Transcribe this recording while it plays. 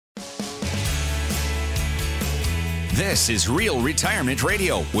This is Real Retirement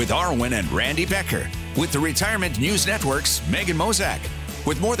Radio with Arwen and Randy Becker with the Retirement News Network's Megan Mozak.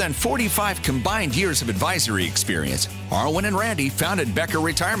 With more than 45 combined years of advisory experience, Arwen and Randy founded Becker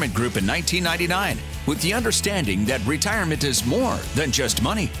Retirement Group in 1999 with the understanding that retirement is more than just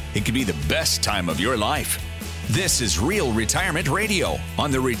money. It can be the best time of your life. This is Real Retirement Radio on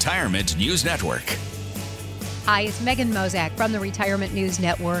the Retirement News Network. Hi, it's Megan Mozak from the Retirement News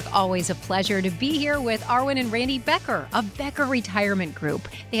Network. Always a pleasure to be here with Arwen and Randy Becker of Becker Retirement Group.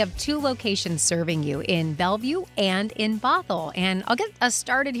 They have 2 locations serving you in Bellevue and in Bothell. And I'll get us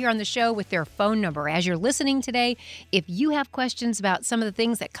started here on the show with their phone number. As you're listening today, if you have questions about some of the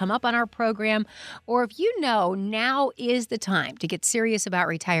things that come up on our program, or if you know now is the time to get serious about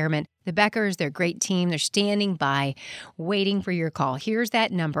retirement, the Beckers, they're a great team. They're standing by, waiting for your call. Here's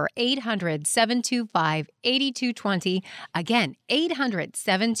that number, 800-725-8220. Again,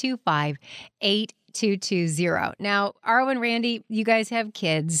 800-725-8220. Now, Arwen, Randy, you guys have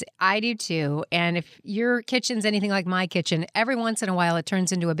kids. I do too. And if your kitchen's anything like my kitchen, every once in a while it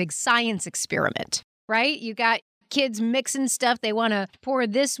turns into a big science experiment, right? You got kids mixing stuff. They want to pour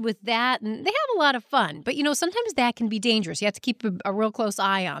this with that, and they have a lot of fun. But, sometimes that can be dangerous. You have to keep a real close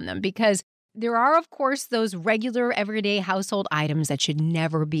eye on them because there are, of course, those regular everyday household items that should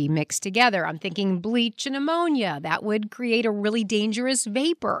never be mixed together. I'm thinking bleach and ammonia. That would create a really dangerous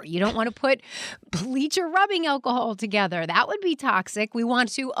vapor. You don't want to put bleach or rubbing alcohol together. That would be toxic. We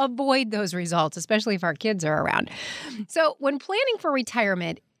want to avoid those results, especially if our kids are around. So when planning for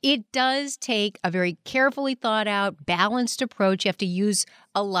retirement, it does take a very carefully thought out, balanced approach. You have to use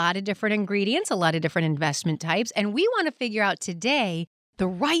a lot of different ingredients, a lot of different investment types. And we want to figure out today the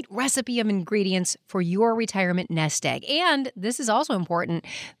right recipe of ingredients for your retirement nest egg. And this is also important,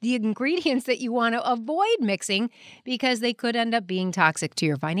 the ingredients that you want to avoid mixing because they could end up being toxic to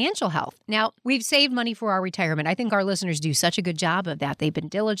your financial health. Now, we've saved money for our retirement. I think our listeners do such a good job of that. They've been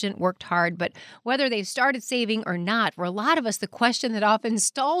diligent, worked hard, but whether they've started saving or not, for a lot of us, the question that often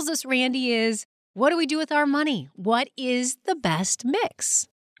stalls us, Randy, is what do we do with our money? What is the best mix?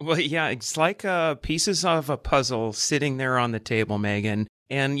 Well, yeah, it's like pieces of a puzzle sitting there on the table, Megan.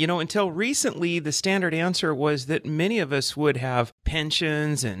 And, until recently, the standard answer was that many of us would have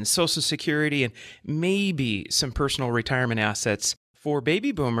pensions and Social Security and maybe some personal retirement assets. For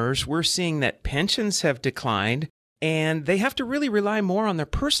baby boomers, we're seeing that pensions have declined, and they have to really rely more on their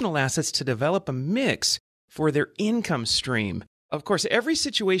personal assets to develop a mix for their income stream. Of course, every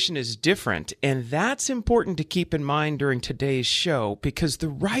situation is different, and that's important to keep in mind during today's show because the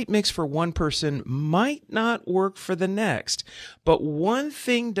right mix for one person might not work for the next. But one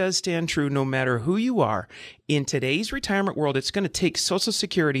thing does stand true no matter who you are. In today's retirement world, it's going to take Social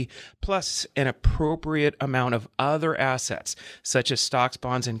Security plus an appropriate amount of other assets, such as stocks,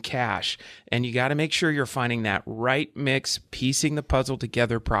 bonds, and cash. And you got to make sure you're finding that right mix, piecing the puzzle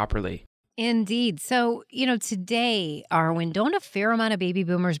together properly. Indeed. So, today, Arwen, don't a fair amount of baby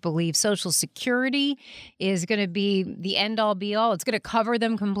boomers believe Social Security is going to be the end-all, be-all? It's going to cover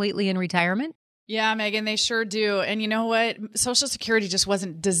them completely in retirement? Yeah, Megan, they sure do. And you know what? Social Security just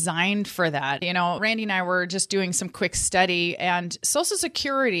wasn't designed for that. Randy and I were just doing some quick study, and Social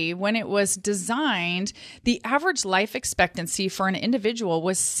Security, when it was designed, the average life expectancy for an individual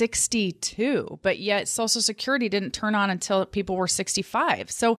was 62, but yet Social Security didn't turn on until people were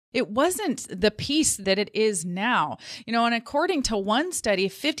 65. So it wasn't the piece that it is now. And according to one study,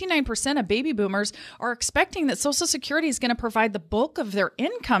 59% of baby boomers are expecting that Social Security is going to provide the bulk of their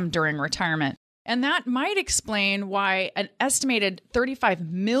income during retirement. And that might explain why an estimated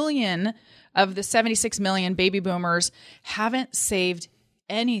 35 million of the 76 million baby boomers haven't saved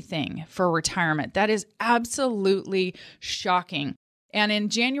anything for retirement. That is absolutely shocking. And in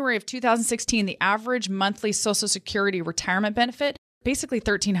January of 2016, the average monthly Social Security retirement benefit, basically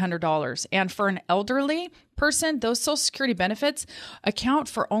 $1,300. And for an elderly person, those Social Security benefits account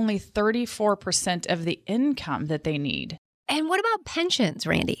for only 34% of the income that they need. And what about pensions,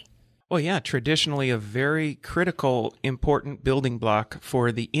 Randy? Well, yeah, traditionally a very critical, important building block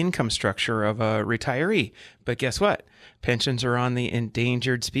for the income structure of a retiree. But guess what? Pensions are on the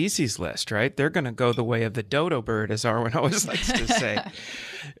endangered species list, right? They're going to go the way of the dodo bird, as Arwen always likes to say.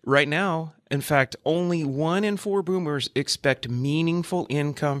 Right now, in fact, only 1 in 4 boomers expect meaningful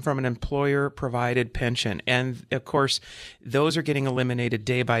income from an employer-provided pension. And, of course, those are getting eliminated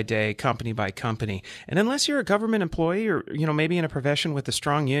day by day, company by company. And unless you're a government employee or, maybe in a profession with a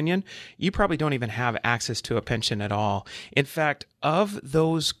strong union, you probably don't even have access to a pension at all. In fact, of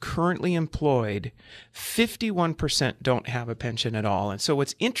those currently employed, 50 51% don't have a pension at all. And so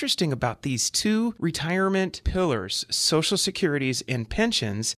what's interesting about these two retirement pillars, Social Securities and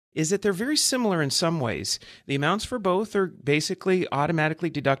pensions, is that they're very similar in some ways. The amounts for both are basically automatically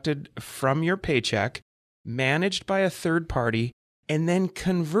deducted from your paycheck, managed by a third party, and then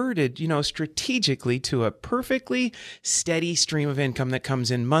converted, strategically to a perfectly steady stream of income that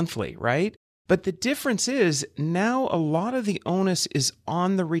comes in monthly, right? But the difference is now a lot of the onus is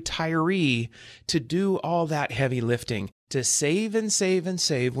on the retiree to do all that heavy lifting, to save and save and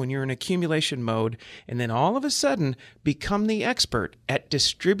save when you're in accumulation mode, and then all of a sudden become the expert at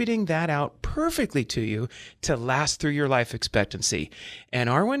distributing that out perfectly to you to last through your life expectancy. And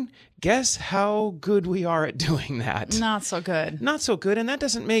Arwen, guess how good we are at doing that? Not so good. Not so good. And that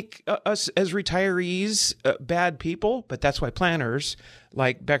doesn't make us as retirees bad people, but that's why planners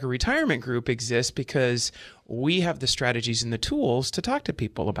like Becker Retirement Group exist, because we have the strategies and the tools to talk to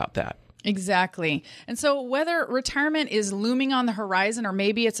people about that. Exactly. And so whether retirement is looming on the horizon or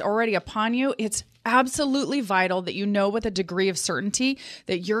maybe it's already upon you, it's absolutely vital that you know with a degree of certainty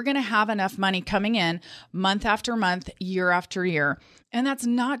that you're going to have enough money coming in month after month, year after year. And that's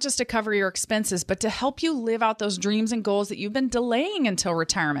not just to cover your expenses, but to help you live out those dreams and goals that you've been delaying until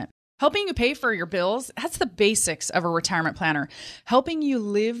retirement. Helping you pay for your bills, that's the basics of a retirement planner. Helping you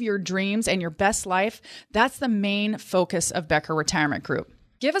live your dreams and your best life, that's the main focus of Becker Retirement Group.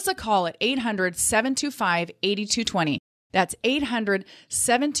 Give us a call at 800-725-8220. That's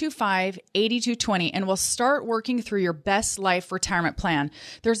 800-725-8220, and we'll start working through your best life retirement plan.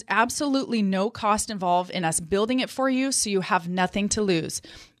 There's absolutely no cost involved in us building it for you, so you have nothing to lose.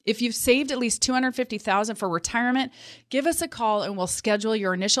 If you've saved at least $250,000 for retirement, give us a call and we'll schedule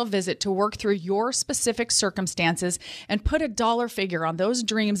your initial visit to work through your specific circumstances and put a dollar figure on those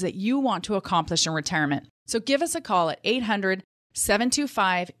dreams that you want to accomplish in retirement. So give us a call at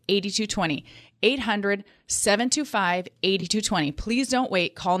 800-725-8220. 800-725-8220. Please don't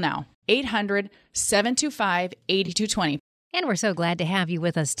wait. Call now. 800-725-8220. And we're so glad to have you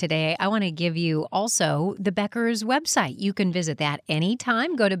with us today. I want to give you also the Becker's website. You can visit that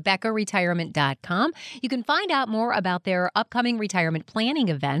anytime. Go to beckerretirement.com. You can find out more about their upcoming retirement planning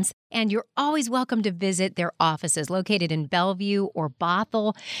events. And you're always welcome to visit their offices located in Bellevue or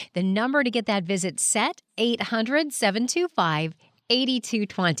Bothell. The number to get that visit set,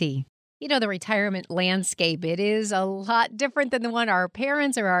 800-725-8220. You know, the retirement landscape, it is a lot different than the one our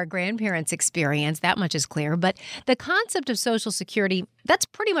parents or our grandparents experienced. That much is clear. But the concept of Social Security, that's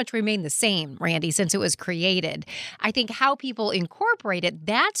pretty much remained the same, Randy, since it was created. I think how people incorporate it,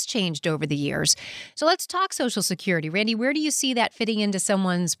 that's changed over the years. So let's talk Social Security. Randy, where do you see that fitting into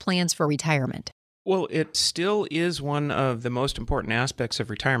someone's plans for retirement? Well, it still is one of the most important aspects of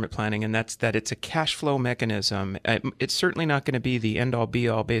retirement planning, and that's that it's a cash flow mechanism. It's certainly not going to be the end-all,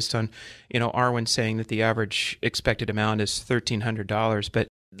 be-all based on, Arwen saying that the average expected amount is $1,300. But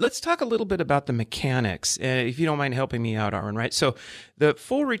let's talk a little bit about the mechanics, if you don't mind helping me out, Arwen, right? So the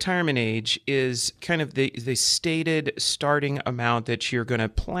full retirement age is kind of the stated starting amount that you're going to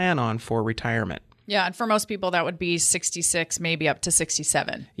plan on for retirement. Yeah, and for most people, that would be 66, maybe up to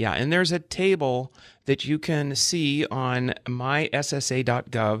 67. Yeah, and there's a table that you can see on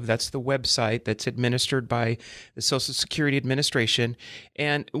myssa.gov. That's the website that's administered by the Social Security Administration.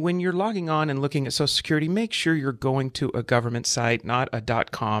 And when you're logging on and looking at Social Security, make sure you're going to a government site, not a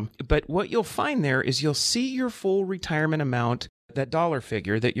 .com. But what you'll find there is you'll see your full retirement amount, that dollar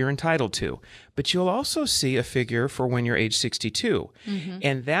figure that you're entitled to. But you'll also see a figure for when you're age 62. Mm-hmm.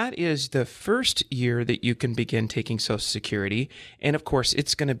 And that is the first year that you can begin taking Social Security. And of course,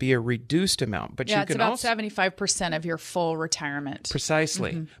 it's going to be a reduced amount. But yeah, it's about 75% of your full retirement.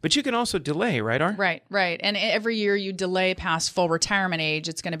 Precisely. Mm-hmm. But you can also delay, right, Ar? Right. And every year you delay past full retirement age,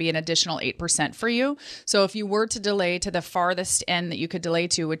 it's going to be an additional 8% for you. So if you were to delay to the farthest end that you could delay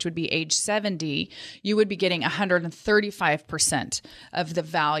to, which would be age 70, you would be getting 135% of the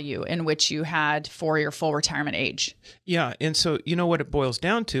value in which you had for your full retirement age. Yeah. And so, what it boils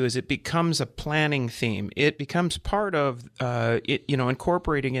down to is it becomes a planning theme. It becomes part of,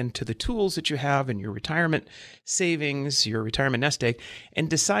 incorporating into the tools that you have in your retirement savings, your retirement nest egg, and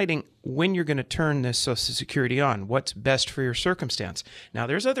deciding when you're going to turn this Social Security on, what's best for your circumstance. Now,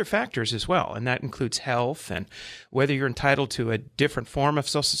 there's other factors as well, and that includes health and whether you're entitled to a different form of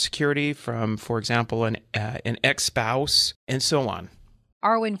Social Security from, for example, an ex-spouse, and so on.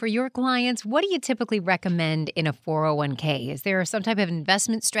 Arwen, for your clients, what do you typically recommend in a 401k? Is there some type of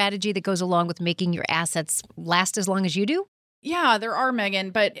investment strategy that goes along with making your assets last as long as you do? Yeah, there are, Megan,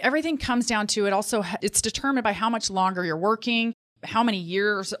 but everything comes down to it's determined by how much longer you're working, how many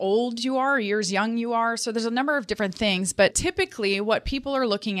years old you are, years young you are. So there's a number of different things. But typically what people are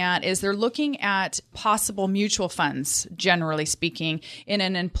looking at is they're looking at possible mutual funds, generally speaking, in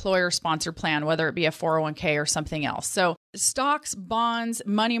an employer-sponsored plan, whether it be a 401k or something else. So stocks, bonds,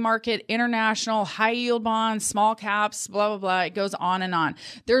 money market, international, high yield bonds, small caps, blah, blah, blah. It goes on and on.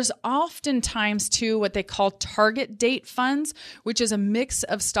 There's oftentimes too what they call target date funds, which is a mix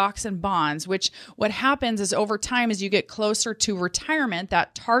of stocks and bonds, which what happens is over time as you get closer to retirement,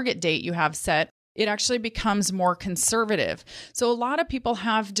 that target date you have set, it actually becomes more conservative. So a lot of people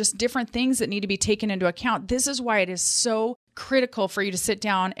have just different things that need to be taken into account. This is why it is so critical for you to sit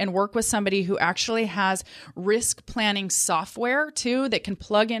down and work with somebody who actually has risk planning software too, that can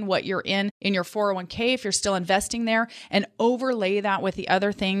plug in what you're in your 401k if you're still investing there, and overlay that with the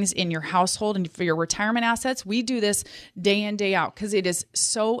other things in your household and for your retirement assets. We do this day in, day out because it is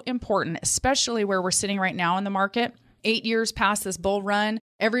so important, especially where we're sitting right now in the market. 8 years past this bull run,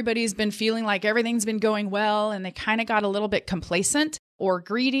 everybody's been feeling like everything's been going well, and they kind of got a little bit complacent or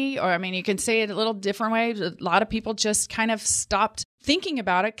greedy, or you can say it a little different way. A lot of people just kind of stopped thinking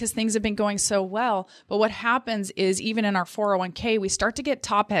about it because things have been going so well. But what happens is even in our 401k, we start to get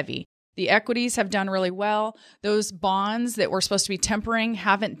top heavy. The equities have done really well. Those bonds that we're supposed to be tempering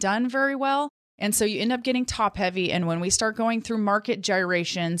haven't done very well. And so you end up getting top heavy. And when we start going through market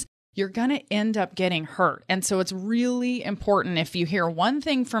gyrations, you're going to end up getting hurt. And so it's really important, if you hear one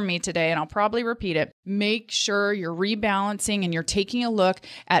thing from me today, and I'll probably repeat it, make sure you're rebalancing and you're taking a look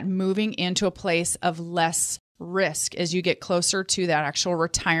at moving into a place of less risk as you get closer to that actual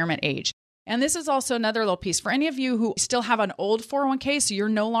retirement age. And this is also another little piece for any of you who still have an old 401k, so you're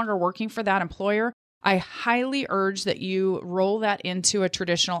no longer working for that employer. I highly urge that you roll that into a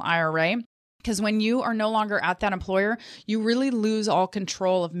traditional IRA. Because when you are no longer at that employer, you really lose all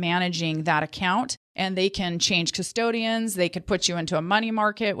control of managing that account, and they can change custodians. They could put you into a money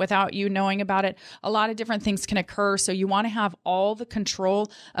market without you knowing about it. A lot of different things can occur. So you want to have all the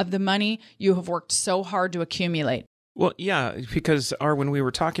control of the money you have worked so hard to accumulate. Well, yeah, because when we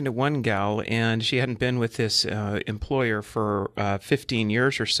were talking to one gal and she hadn't been with this employer for 15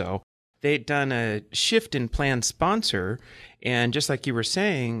 years or so, they'd done a shift in plan sponsor. And just like you were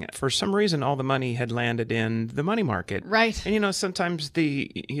saying, for some reason, all the money had landed in the money market. Right. And, sometimes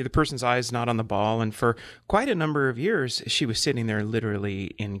the person's eye is not on the ball. And for quite a number of years, she was sitting there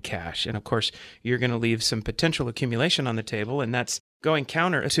literally in cash. And of course, you're going to leave some potential accumulation on the table. And that's going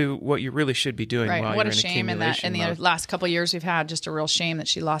counter to what you really should be doing while what you're a shame in that. In the last couple of years we've had, just a real shame that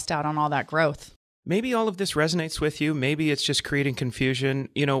she lost out on all that growth. Maybe all of this resonates with you. Maybe it's just creating confusion.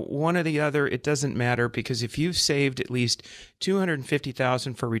 One or the other, it doesn't matter, because if you've saved at least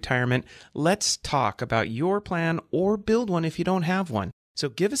 $250,000 for retirement, let's talk about your plan or build one if you don't have one. So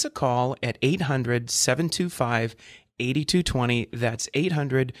give us a call at 800-725-8220. That's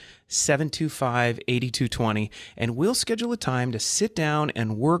 800-725-8220. And we'll schedule a time to sit down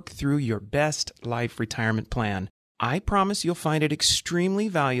and work through your best life retirement plan. I promise you'll find it extremely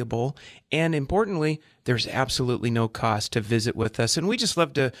valuable, and importantly, there's absolutely no cost to visit with us. And we just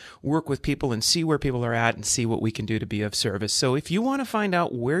love to work with people and see where people are at and see what we can do to be of service. So if you want to find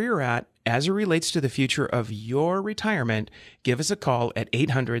out where you're at as it relates to the future of your retirement, give us a call at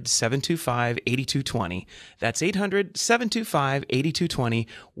 800-725-8220. That's 800-725-8220.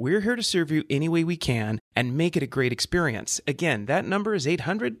 We're here to serve you any way we can and make it a great experience. Again, that number is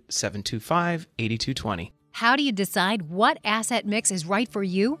 800-725-8220. How do you decide what asset mix is right for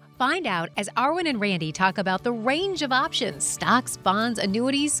you? Find out as Arwen and Randy talk about the range of options, stocks, bonds,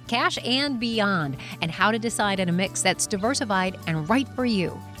 annuities, cash, and beyond, and how to decide on a mix that's diversified and right for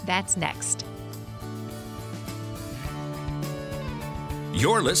you. That's next.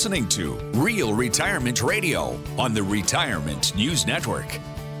 You're listening to Real Retirement Radio on the Retirement News Network.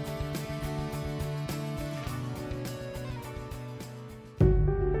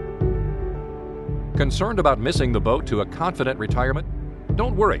 Concerned about missing the boat to a confident retirement?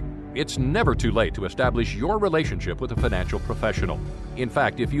 Don't worry. It's never too late to establish your relationship with a financial professional. In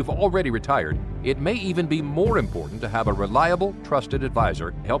fact, if you've already retired, it may even be more important to have a reliable, trusted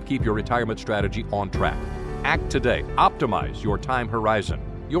advisor help keep your retirement strategy on track. Act today. Optimize your time horizon,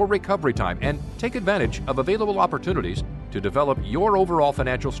 your recovery time, and take advantage of available opportunities to develop your overall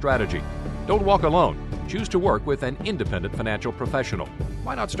financial strategy. Don't walk alone. Choose to work with an independent financial professional.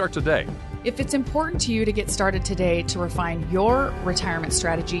 Why not start today? If it's important to you to get started today to refine your retirement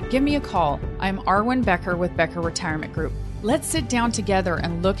strategy, give me a call. I'm Arwen Becker with Becker Retirement Group. Let's sit down together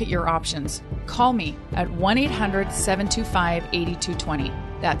and look at your options. Call me at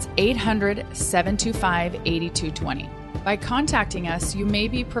 1-800-725-8220. That's 800-725-8220. By contacting us, you may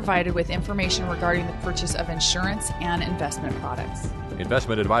be provided with information regarding the purchase of insurance and investment products.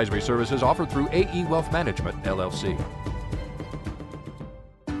 Investment advisory services offered through AE Wealth Management, LLC.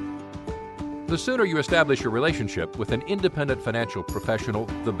 The sooner you establish your relationship with an independent financial professional,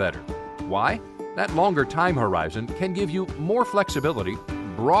 the better. Why? That longer time horizon can give you more flexibility,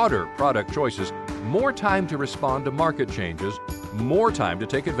 broader product choices, more time to respond to market changes, more time to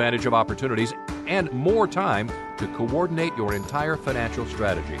take advantage of opportunities, and more time to coordinate your entire financial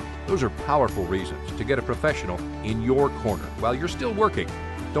strategy. Those are powerful reasons to get a professional in your corner while you're still working.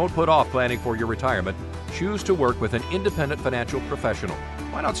 Don't put off planning for your retirement. Choose to work with an independent financial professional.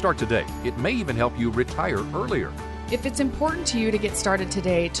 Why not start today? It may even help you retire earlier. If it's important to you to get started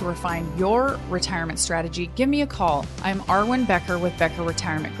today to refine your retirement strategy, give me a call. I'm Arwen Becker with Becker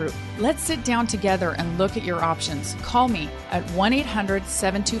Retirement Group. Let's sit down together and look at your options. Call me at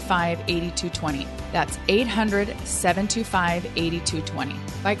 1-800-725-8220. That's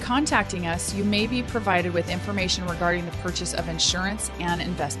 800-725-8220. By contacting us, you may be provided with information regarding the purchase of insurance and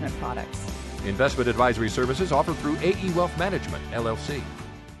investment products. Investment advisory services offered through AE Wealth Management, LLC.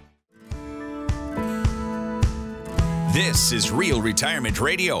 This is Real Retirement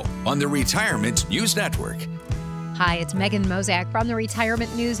Radio on the Retirement News Network. Hi, it's Megan Mozak from the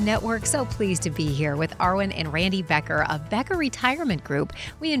Retirement News Network. So pleased to be here with Arwen and Randy Becker of Becker Retirement Group.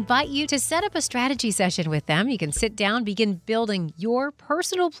 We invite you to set up a strategy session with them. You can sit down, begin building your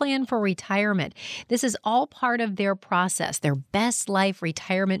personal plan for retirement. This is all part of their process, their Best Life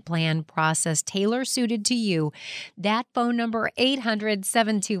Retirement Plan process, tailor-suited to you. That phone number,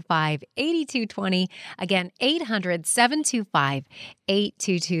 800-725-8220. Again,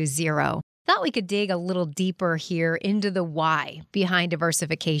 800-725-8220. Thought we could dig a little deeper here into the why behind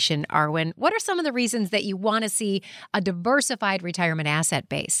diversification, Arwen. What are some of the reasons that you want to see a diversified retirement asset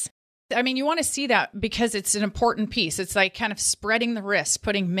base? I mean, you want to see that because it's an important piece. It's like kind of spreading the risk,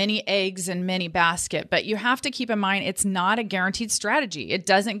 putting many eggs in many basket. But you have to keep in mind, it's not a guaranteed strategy. It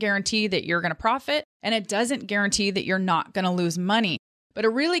doesn't guarantee that you're going to profit, and it doesn't guarantee that you're not going to lose money. But it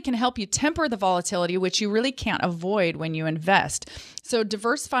really can help you temper the volatility, which you really can't avoid when you invest. So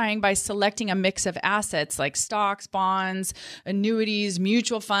diversifying by selecting a mix of assets like stocks, bonds, annuities,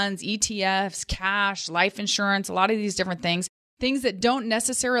 mutual funds, ETFs, cash, life insurance, a lot of these different things that don't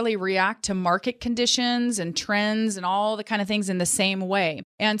necessarily react to market conditions and trends and all the kind of things in the same way.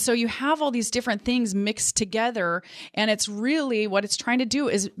 And so you have all these different things mixed together, and it's really what it's trying to do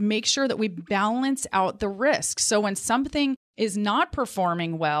is make sure that we balance out the risk. So when something is not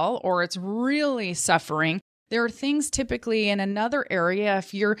performing well or it's really suffering, there are things typically in another area.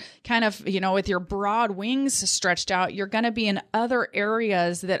 If you're kind of, with your broad wings stretched out, you're going to be in other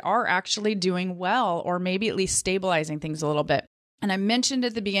areas that are actually doing well, or maybe at least stabilizing things a little bit. And I mentioned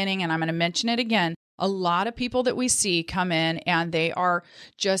at the beginning, and I'm going to mention it again, a lot of people that we see come in and they are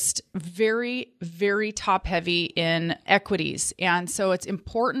just very, very top heavy in equities. And so it's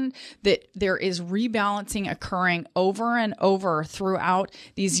important that there is rebalancing occurring over and over throughout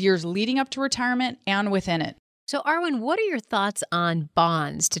these years leading up to retirement and within it. So Arwen, what are your thoughts on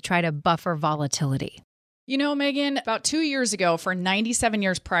bonds to try to buffer volatility? Megan, about 2 years ago, for 97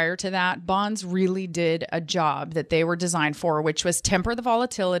 years prior to that, bonds really did a job that they were designed for, which was temper the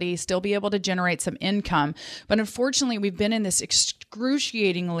volatility, still be able to generate some income. But unfortunately, we've been in this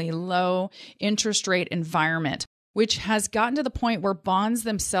excruciatingly low interest rate environment, which has gotten to the point where bonds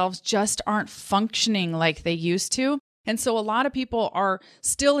themselves just aren't functioning like they used to. And so a lot of people are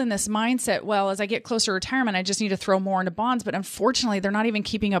still in this mindset, well, as I get closer to retirement, I just need to throw more into bonds. But unfortunately, they're not even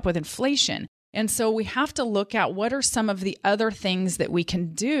keeping up with inflation. And so we have to look at what are some of the other things that we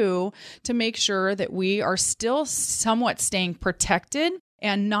can do to make sure that we are still somewhat staying protected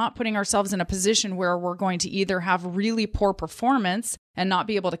and not putting ourselves in a position where we're going to either have really poor performance and not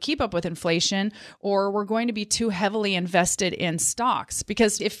be able to keep up with inflation, or we're going to be too heavily invested in stocks.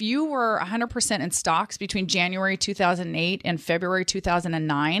 Because if you were 100% in stocks between January 2008 and February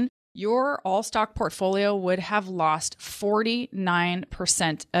 2009, your all-stock portfolio would have lost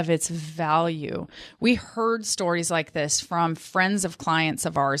 49% of its value. We heard stories like this from friends of clients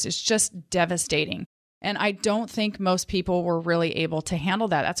of ours. It's just devastating. And I don't think most people were really able to handle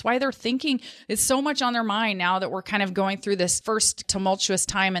that. That's why they're thinking it's so much on their mind now that we're kind of going through this first tumultuous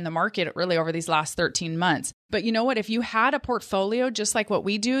time in the market really over these last 13 months. But you know what? If you had a portfolio just like what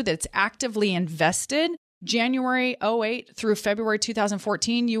we do that's actively invested, January 2008 through February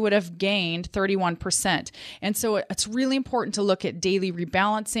 2014, you would have gained 31%. And so it's really important to look at daily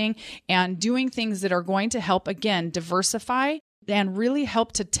rebalancing and doing things that are going to help, again, diversify and really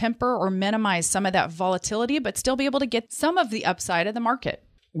help to temper or minimize some of that volatility, but still be able to get some of the upside of the market.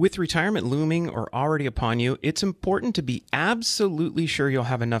 With retirement looming or already upon you, it's important to be absolutely sure you'll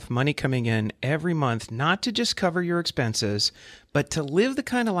have enough money coming in every month, not to just cover your expenses, but to live the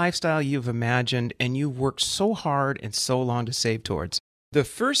kind of lifestyle you've imagined and you've worked so hard and so long to save towards. The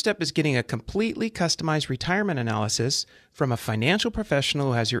first step is getting a completely customized retirement analysis from a financial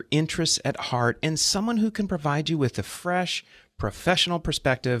professional who has your interests at heart and someone who can provide you with a fresh, professional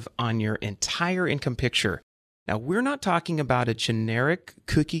perspective on your entire income picture. Now, we're not talking about a generic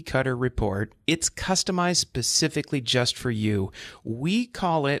cookie cutter report. It's customized specifically just for you. We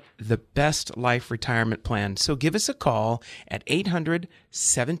call it the Best Life Retirement Plan. So give us a call at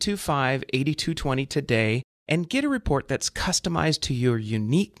 800-725-8220 today and get a report that's customized to your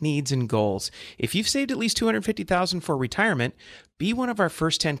unique needs and goals. If you've saved at least $250,000 for retirement, be one of our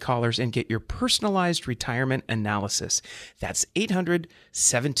first 10 callers and get your personalized retirement analysis. That's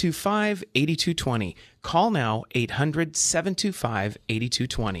 800-725-8220. Call now,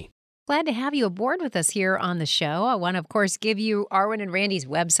 800-725-8220. Glad to have you aboard with us here on the show. I want to, of course, give you Arwen and Randy's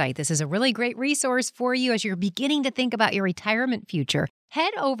website. This is a really great resource for you as you're beginning to think about your retirement future.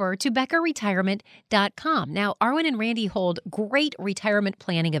 Head over to BeckerRetirement.com. Now, Arwen and Randy hold great retirement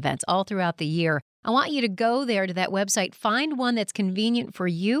planning events all throughout the year. I want you to go there to that website, find one that's convenient for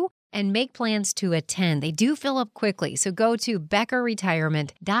you, and make plans to attend. They do fill up quickly, so go to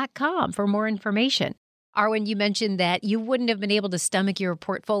BeckerRetirement.com for more information. Arwen, you mentioned that you wouldn't have been able to stomach your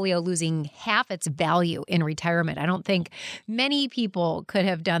portfolio losing half its value in retirement. I don't think many people could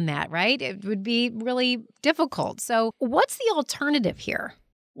have done that, right? It would be really difficult. So what's the alternative here?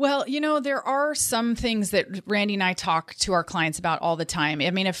 Well, there are some things that Randy and I talk to our clients about all the time.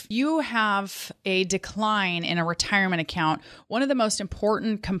 I mean, if you have a decline in a retirement account, one of the most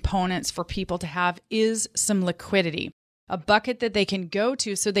important components for people to have is some liquidity. A bucket that they can go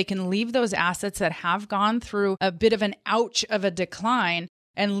to so they can leave those assets that have gone through a bit of an ouch of a decline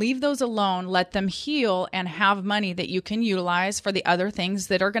and leave those alone, let them heal, and have money that you can utilize for the other things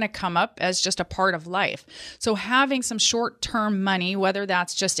that are going to come up as just a part of life. So having some short-term money, whether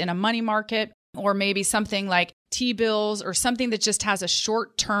that's just in a money market or maybe something like T-bills or something that just has a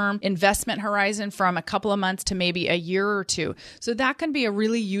short-term investment horizon from a couple of months to maybe a year or two. So that can be a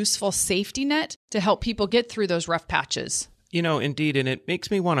really useful safety net to help people get through those rough patches. Indeed, and it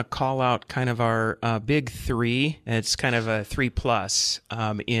makes me want to call out kind of our big three. It's kind of a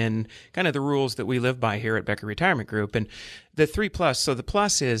 3+ in kind of the rules that we live by here at Becker Retirement Group. And the 3+, so the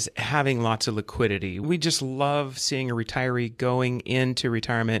plus is having lots of liquidity. We just love seeing a retiree going into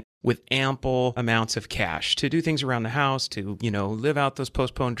retirement with ample amounts of cash to do things around the house, to, live out those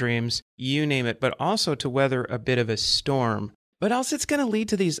postponed dreams, you name it, but also to weather a bit of a storm. But also it's going to lead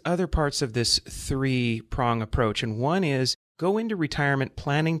to these other parts of this 3-prong approach. And one is go into retirement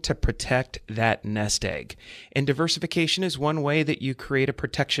planning to protect that nest egg. And diversification is one way that you create a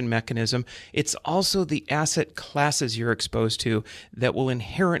protection mechanism. It's also the asset classes you're exposed to that will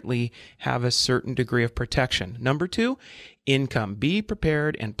inherently have a certain degree of protection. Number 2, income. Be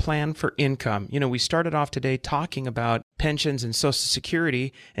prepared and plan for income. We started off today talking about pensions and Social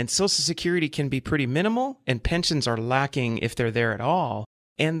Security, and Social Security can be pretty minimal, and pensions are lacking if they're there at all.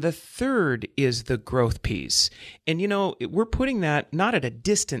 And the third is the growth piece. And, we're putting that not at a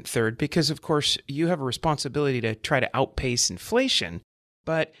distant third because, of course, you have a responsibility to try to outpace inflation,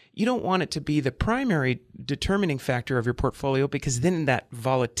 but you don't want it to be the primary determining factor of your portfolio because then that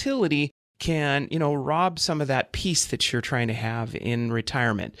volatility can, rob some of that peace that you're trying to have in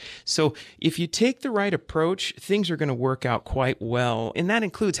retirement. So if you take the right approach, things are going to work out quite well, and that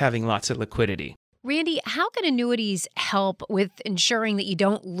includes having lots of liquidity. Randy, how can annuities help with ensuring that you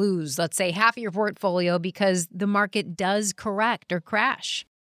don't lose, let's say, half of your portfolio because the market does correct or crash?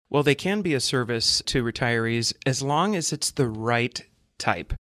 Well, they can be a service to retirees as long as it's the right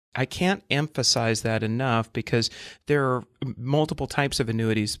type. I can't emphasize that enough because there are multiple types of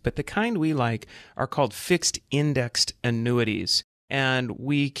annuities, but the kind we like are called fixed indexed annuities. And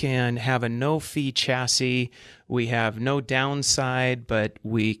we can have a no-fee chassis. We have no downside, but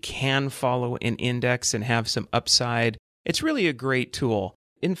we can follow an index and have some upside. It's really a great tool.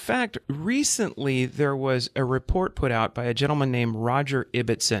 In fact, recently there was a report put out by a gentleman named Roger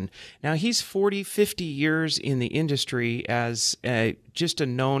Ibbotson. Now, he's 50 years in the industry as just a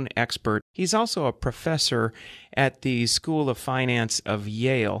known expert. He's also a professor at the School of Finance of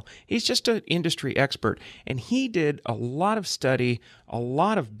Yale. He's just an industry expert, and he did a lot of study, a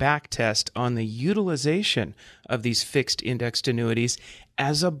lot of back test on the utilization of these fixed indexed annuities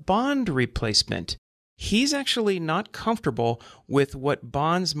as a bond replacement. he's actually not comfortable with what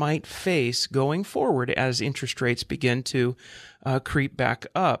bonds might face going forward as interest rates begin to creep back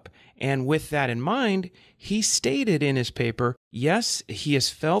up. And with that in mind, he stated in his paper, yes, he has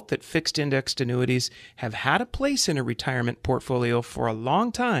felt that fixed indexed annuities have had a place in a retirement portfolio for a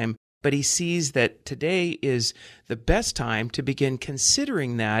long time, but he sees that today is the best time to begin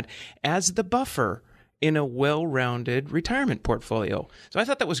considering that as the buffer in a well-rounded retirement portfolio. So I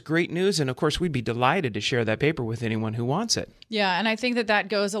thought that was great news. And of course, we'd be delighted to share that paper with anyone who wants it. Yeah. And I think that that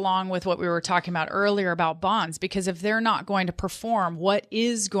goes along with what we were talking about earlier about bonds, because if they're not going to perform, what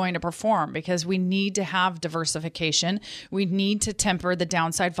is going to perform? Because we need to have diversification. We need to temper the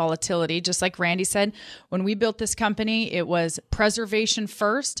downside volatility. Just like Randy said, when we built this company, it was preservation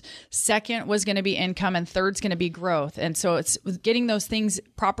first, second was going to be income, and third's going to be growth. And so it's getting those things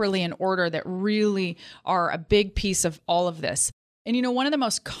properly in order that really are a big piece of all of this. And you know, one of the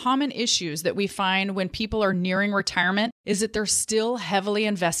most common issues that we find when people are nearing retirement is that they're still heavily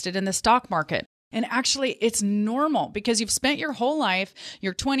invested in the stock market. And actually, it's normal because you've spent your whole life,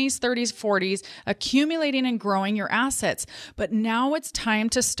 your 20s, 30s, 40s, accumulating and growing your assets. But now it's time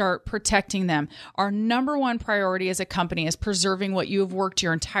to start protecting them. Our number one priority as a company is preserving what you have worked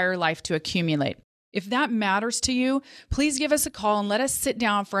your entire life to accumulate. If that matters to you, please give us a call and let us sit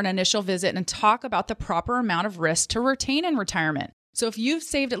down for an initial visit and talk about the proper amount of risk to retain in retirement. So if you've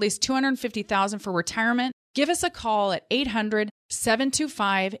saved at least $250,000 for retirement, give us a call at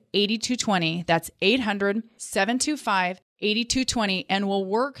 800-725-8220. That's 800-725-8220, and we'll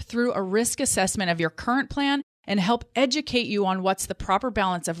work through a risk assessment of your current plan and help educate you on what's the proper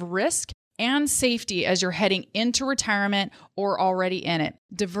balance of risk and safety as you're heading into retirement or already in it.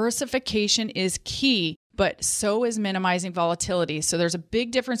 Diversification is key, but so is minimizing volatility. So there's a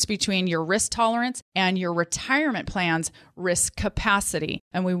big difference between your risk tolerance and your retirement plan's risk capacity,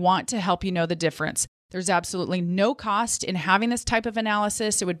 and we want to help you know the difference. There's absolutely no cost in having this type of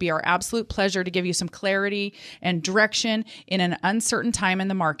analysis. It would be our absolute pleasure to give you some clarity and direction in an uncertain time in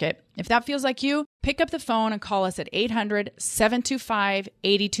the market. If that feels like you, pick up the phone and call us at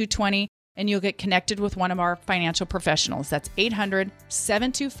 800-725-8220. and you'll get connected with one of our financial professionals. That's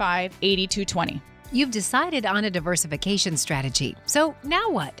 800-725-8220. You've decided on a diversification strategy. So now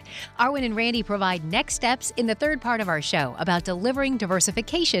what? Arwen and Randy provide next steps in the third part of our show about delivering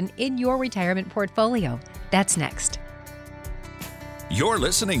diversification in your retirement portfolio. That's next. You're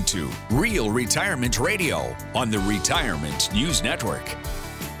listening to Real Retirement Radio on the Retirement News Network.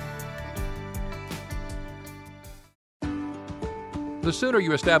 The sooner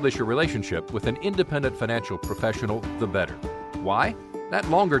you establish your relationship with an independent financial professional, the better. Why? That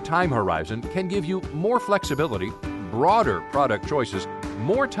longer time horizon can give you more flexibility, broader product choices,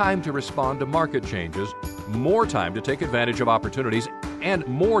 more time to respond to market changes, more time to take advantage of opportunities, and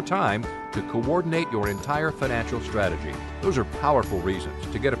more time to coordinate your entire financial strategy. Those are powerful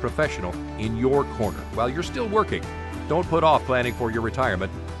reasons to get a professional in your corner while you're still working. Don't put off planning for your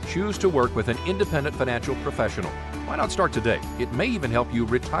retirement. Choose to work with an independent financial professional. Why not start today? It may even help you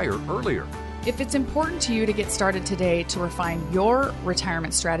retire earlier. If it's important to you to get started today to refine your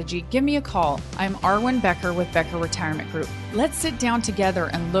retirement strategy, give me a call. I'm Arwen Becker with Becker Retirement Group. Let's sit down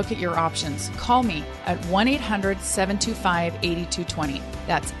together and look at your options. Call me at 1-800-725-8220.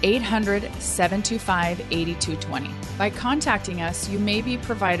 That's 800-725-8220. By contacting us, you may be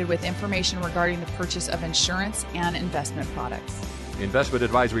provided with information regarding the purchase of insurance and investment products. Investment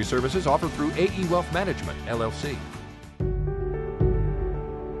advisory services offered through AE Wealth Management, LLC.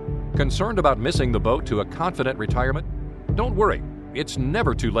 Concerned about missing the boat to a confident retirement? Don't worry. It's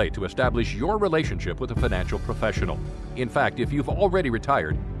never too late to establish your relationship with a financial professional. In fact, if you've already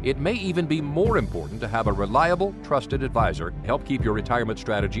retired, it may even be more important to have a reliable, trusted advisor help keep your retirement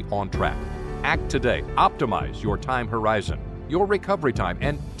strategy on track. Act today. Optimize your time horizon, your recovery time,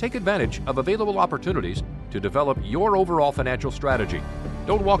 and take advantage of available opportunities to develop your overall financial strategy.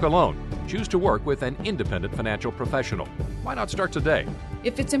 Don't walk alone. Choose to work with an independent financial professional. Why not start today?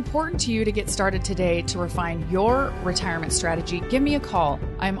 If it's important to you to get started today to refine your retirement strategy, give me a call.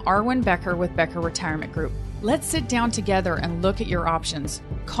 I'm Arwen Becker with Becker Retirement Group. Let's sit down together and look at your options.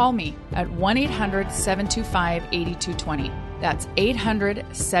 Call me at 1-800-725-8220. That's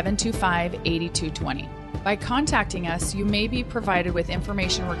 800-725-8220. By contacting us, you may be provided with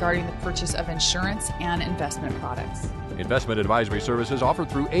information regarding the purchase of insurance and investment products. Investment advisory services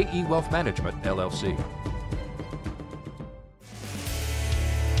offered through AE Wealth Management, LLC.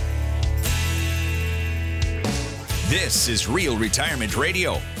 This is Real Retirement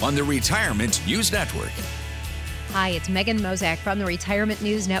Radio on the Retirement News Network. Hi, it's Megan Mozak from the Retirement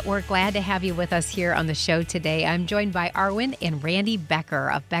News Network. Glad to have you with us here on the show today. I'm joined by Arwen and Randy Becker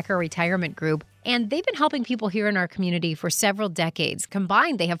of Becker Retirement Group. And they've been helping people here in our community for several decades.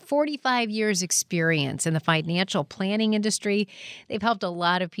 Combined, they have 45 years experience in the financial planning industry. They've helped a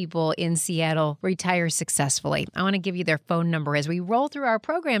lot of people in Seattle retire successfully. I want to give you their phone number as we roll through our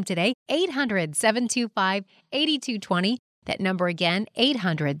program today, 800-725-8220. That number again,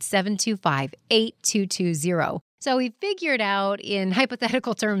 800-725-8220. So we figured out, in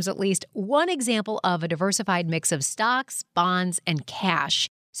hypothetical terms at least, one example of a diversified mix of stocks, bonds, and cash.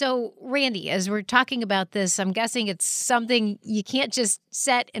 So, Randy, as we're talking about this, I'm guessing it's something you can't just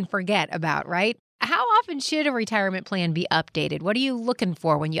set and forget about, right? How often should a retirement plan be updated? What are you looking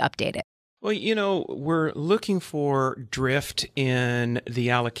for when you update it? Well, we're looking for drift in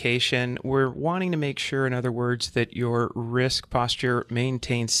the allocation. We're wanting to make sure, in other words, that your risk posture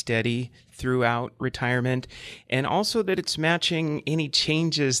maintains steady throughout retirement, and also that it's matching any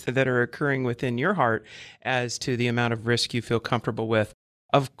changes that are occurring within your heart as to the amount of risk you feel comfortable with.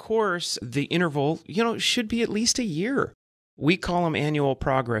 Of course, the interval, should be at least a year. We call them annual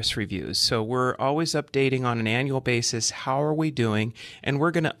progress reviews. So we're always updating on an annual basis. How are we doing? And we're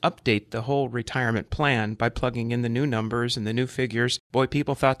going to update the whole retirement plan by plugging in the new numbers and the new figures. Boy,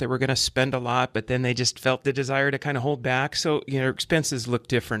 people thought they were going to spend a lot, but then they just felt the desire to kind of hold back. So, expenses look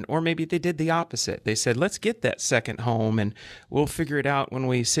different. Or maybe they did the opposite. They said, let's get that second home and we'll figure it out when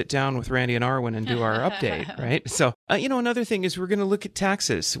we sit down with Randy and Arwen and do our update, right? So, another thing is we're going to look at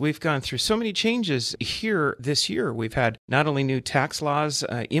taxes. We've gone through so many changes here this year. We've had not only new tax laws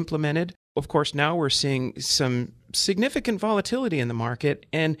implemented, of course, now we're seeing some significant volatility in the market,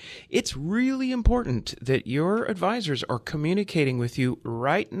 and it's really important that your advisors are communicating with you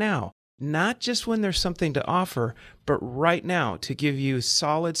right now, not just when there's something to offer, but right now to give you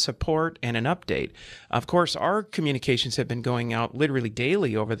solid support and an update. Of course, our communications have been going out literally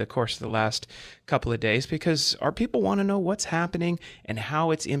daily over the course of the last couple of days because our people want to know what's happening and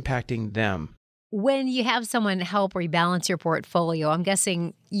how it's impacting them. When you have someone help rebalance your portfolio, I'm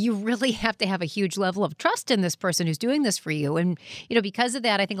guessing you really have to have a huge level of trust in this person who's doing this for you. And, because of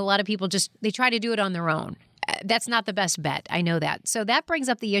that, I think a lot of people they try to do it on their own. That's not the best bet. I know that. So that brings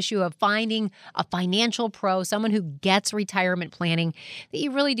up the issue of finding a financial pro, someone who gets retirement planning that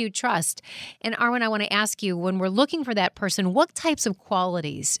you really do trust. And Arwen, I want to ask you, when we're looking for that person, what types of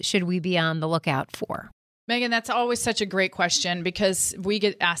qualities should we be on the lookout for? Megan, that's always such a great question because we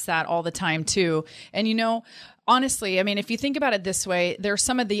get asked that all the time too. And honestly, if you think about it this way, there are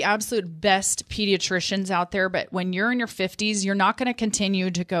some of the absolute best pediatricians out there, but when you're in your 50s, you're not going to continue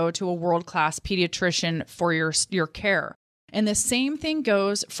to go to a world-class pediatrician for your care. And the same thing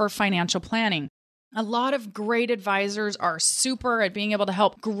goes for financial planning. A lot of great advisors are super at being able to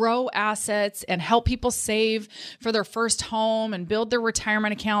help grow assets and help people save for their first home and build their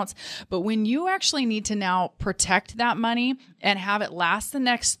retirement accounts. But when you actually need to now protect that money and have it last the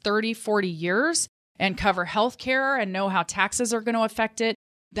next 30, 40 years and cover healthcare and know how taxes are going to affect it,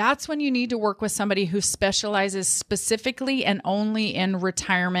 that's when you need to work with somebody who specializes specifically and only in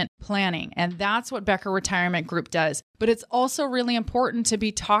retirement planning. And that's what Becker Retirement Group does. But it's also really important to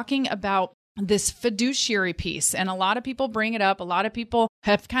be talking about this fiduciary piece. And a lot of people bring it up. A lot of people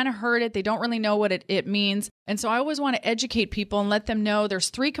have kind of heard it. They don't really know what it means. And so I always want to educate people and let them know there's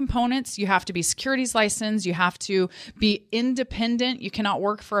 3 components. You have to be securities licensed. You have to be independent. You cannot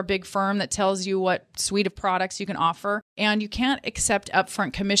work for a big firm that tells you what suite of products you can offer. And you can't accept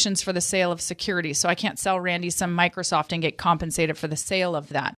upfront commissions for the sale of securities. So I can't sell Randy some Microsoft and get compensated for the sale of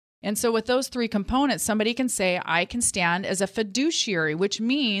that. And so with those 3 components, somebody can say, I can stand as a fiduciary, which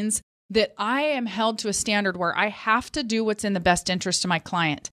means that I am held to a standard where I have to do what's in the best interest of my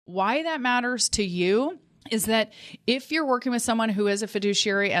client. Why that matters to you is that if you're working with someone who is a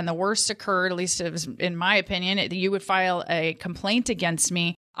fiduciary and the worst occurred, at least it was, in my opinion, you would file a complaint against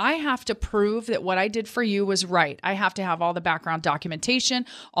me, I have to prove that what I did for you was right. I have to have all the background documentation,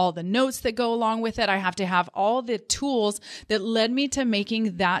 all the notes that go along with it. I have to have all the tools that led me to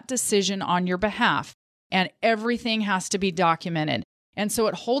making that decision on your behalf. And everything has to be documented. And so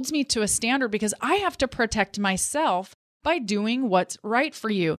it holds me to a standard because I have to protect myself by doing what's right for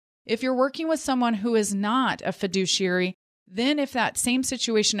you. If you're working with someone who is not a fiduciary, then if that same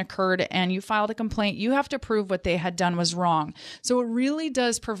situation occurred and you filed a complaint, you have to prove what they had done was wrong. So it really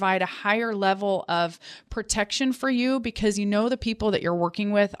does provide a higher level of protection for you because the people that you're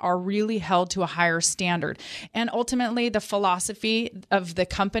working with are really held to a higher standard. And ultimately, the philosophy of the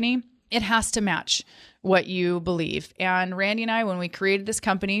company, it has to match what you believe. And Randy and I, when we created this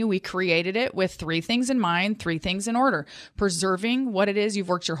company, we created it with 3 things in mind, 3 things in order: preserving what it is you've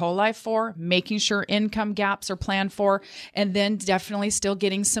worked your whole life for, making sure income gaps are planned for, and then definitely still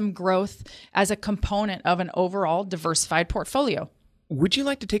getting some growth as a component of an overall diversified portfolio. Would you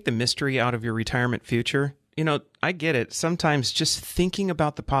like to take the mystery out of your retirement future? You know, I get it. Sometimes just thinking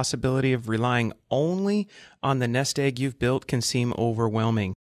about the possibility of relying only on the nest egg you've built can seem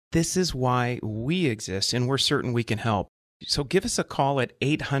overwhelming. This is why we exist, and we're certain we can help. So give us a call at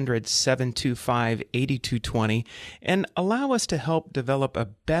 800-725-8220 and allow us to help develop a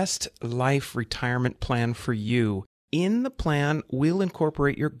best life retirement plan for you. In the plan, we'll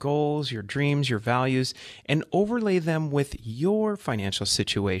incorporate your goals, your dreams, your values, and overlay them with your financial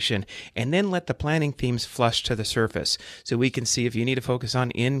situation, and then let the planning themes flush to the surface so we can see if you need to focus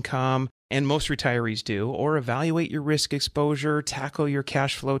on income, and most retirees do, or evaluate your risk exposure, tackle your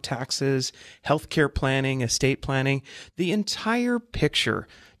cash flow taxes, healthcare planning, estate planning, the entire picture,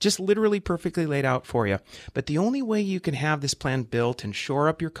 just literally perfectly laid out for you. But the only way you can have this plan built and shore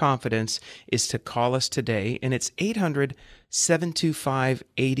up your confidence is to call us today, and it's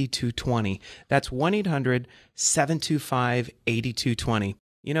 800-725-8220. That's 1-800-725-8220.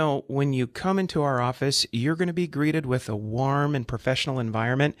 You know, when you come into our office, you're going to be greeted with a warm and professional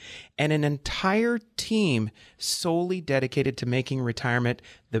environment and an entire team solely dedicated to making retirement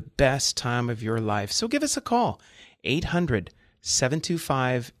the best time of your life. So give us a call,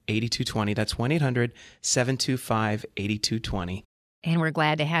 800-725-8220. That's 1-800-725-8220. And we're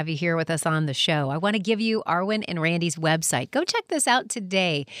glad to have you here with us on the show. I want to give you Arwen and Randy's website. Go check this out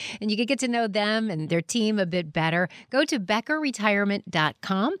today, and you can get to know them and their team a bit better. Go to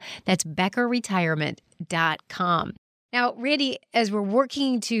beckerretirement.com. That's beckerretirement.com. Now, Randy, as we're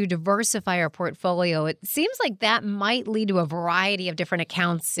working to diversify our portfolio, it seems like that might lead to a variety of different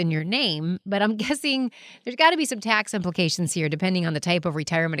accounts in your name, but I'm guessing there's got to be some tax implications here depending on the type of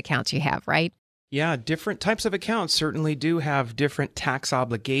retirement accounts you have, right? Yeah, different types of accounts certainly do have different tax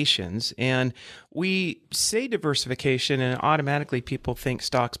obligations. And we say diversification and automatically people think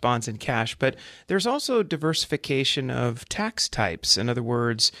stocks, bonds, and cash, but there's also diversification of tax types. In other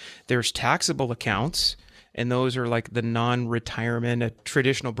words, there's taxable accounts, and those are like the non-retirement, a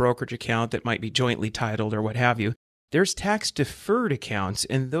traditional brokerage account that might be jointly titled or what have you. There's tax-deferred accounts,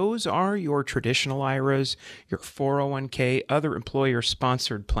 and those are your traditional IRAs, your 401k, other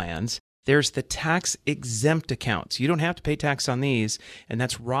employer-sponsored plans. There's the tax-exempt accounts. You don't have to pay tax on these, and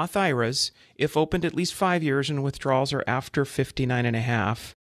that's Roth IRAs, if opened at least 5 years and withdrawals are after 59 and a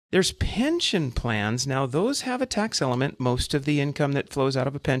half. There's pension plans. Now, those have a tax element. Most of the income that flows out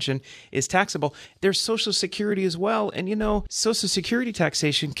of a pension is taxable. There's Social Security as well, and you know, Social Security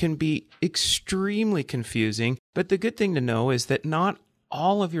taxation can be extremely confusing, but the good thing to know is that not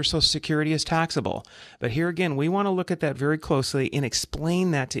all of your Social Security is taxable. But here again, we want to look at that very closely and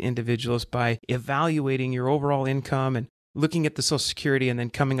explain that to individuals by evaluating your overall income and looking at the Social Security and then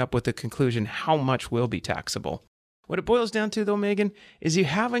coming up with a conclusion how much will be taxable. What it boils down to, though, Megan, is you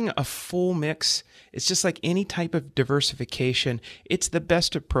having a full mix. It's just like any type of diversification. It's the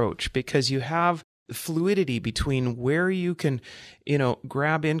best approach because you have fluidity between where you can,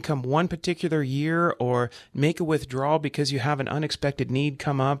 grab income one particular year or make a withdrawal because you have an unexpected need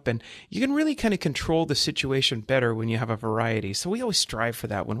come up, and you can really kind of control the situation better when you have a variety. So we always strive for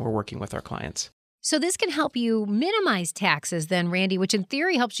that when we're working with our clients. So this can help you minimize taxes then, Randy, which in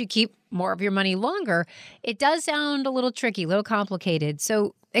theory helps you keep more of your money longer. It does sound a little tricky, a little complicated.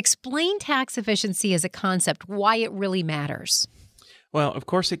 So explain tax efficiency as a concept, why it really matters. Well, of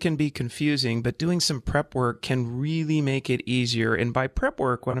course, it can be confusing, but doing some prep work can really make it easier. And by prep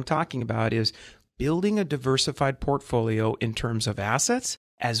work, what I'm talking about is building a diversified portfolio in terms of assets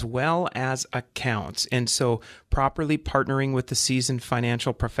as well as accounts. And so properly partnering with the seasoned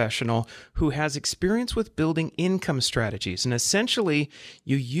financial professional who has experience with building income strategies. And essentially,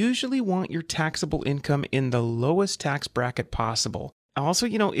 you usually want your taxable income in the lowest tax bracket possible. Also,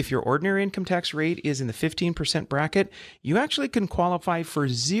 if your ordinary income tax rate is in the 15% bracket, you actually can qualify for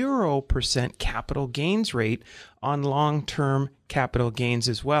 0% capital gains rate on long-term capital gains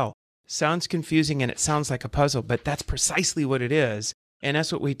as well. Sounds confusing and it sounds like a puzzle, but that's precisely what it is. And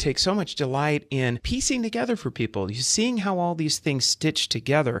that's what we take so much delight in piecing together for people. You're seeing how all these things stitch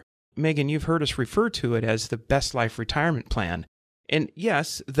together. Megan, you've heard us refer to it as the Best Life Retirement Plan. And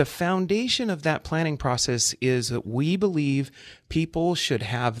yes, the foundation of that planning process is that we believe people should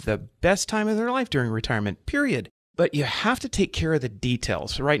have the best time of their life during retirement, period. But you have to take care of the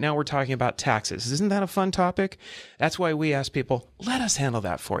details. Right now we're talking about taxes. Isn't that a fun topic? That's why we ask people, let us handle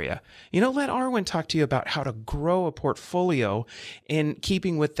that for you. Let Arwen talk to you about how to grow a portfolio in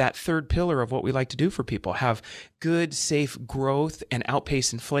keeping with that third pillar of what we like to do for people, have good, safe growth and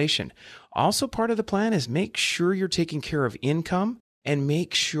outpace inflation. Also part of the plan is make sure you're taking care of income and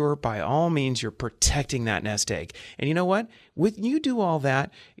make sure by all means you're protecting that nest egg. And you know what? When you do all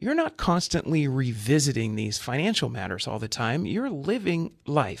that, you're not constantly revisiting these financial matters all the time. You're living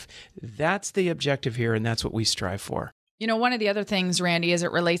life. That's the objective here, and that's what we strive for. You know, one of the other things, Randy, as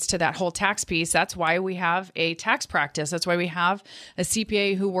it relates to that whole tax piece, that's why we have a tax practice. That's why we have a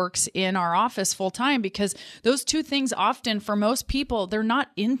CPA who works in our office full time, because those two things often, for most people, they're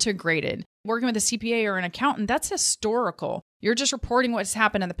not integrated. Working with a CPA or an accountant, that's historical. You're just reporting what's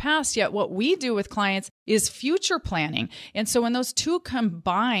happened in the past, yet what we do with clients is future planning. And so when those two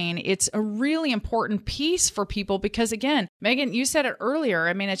combine, it's a really important piece for people because, again, Megan, you said it earlier.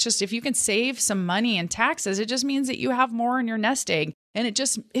 I mean, it's just if you can save some money in taxes, it just means that you have more in your nest egg. And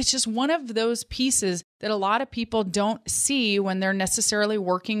it's just one of those pieces that a lot of people don't see when they're necessarily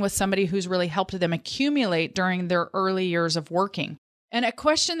working with somebody who's really helped them accumulate during their early years of working. And a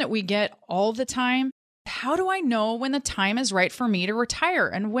question that we get all the time, how do I know when the time is right for me to retire?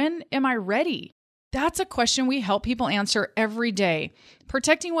 And when am I ready? That's a question we help people answer every day.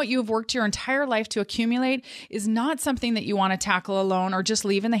 Protecting what you have worked your entire life to accumulate is not something that you want to tackle alone or just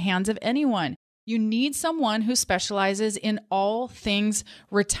leave in the hands of anyone. You need someone who specializes in all things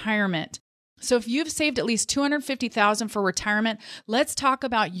retirement. So if you've saved at least $250,000 for retirement, let's talk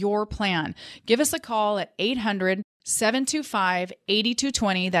about your plan. Give us a call at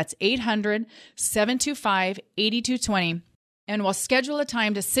 800-725-8220. That's 800-725-8220. And we'll schedule a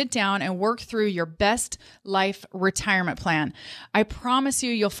time to sit down and work through your best life retirement plan. I promise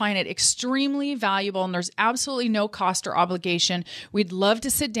you'll find it extremely valuable, and there's absolutely no cost or obligation. We'd love to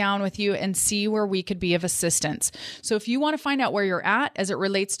sit down with you and see where we could be of assistance. So if you want to find out where you're at as it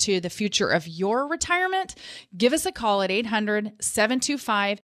relates to the future of your retirement, give us a call at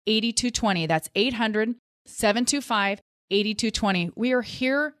 800-725-8220. That's 800-725-8220. We are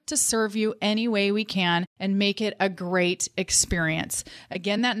here to serve you any way we can and make it a great experience.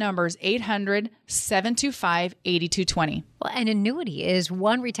 Again, that number is 800-725-8220. Well, an annuity is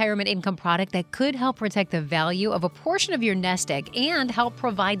one retirement income product that could help protect the value of a portion of your nest egg and help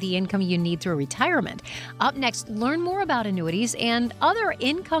provide the income you need through retirement. Up next, learn more about annuities and other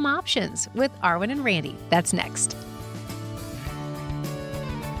income options with Arwen and Randy. That's next.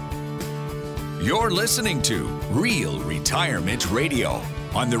 You're listening to Real Retirement Radio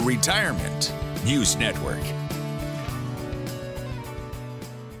on the Retirement News Network.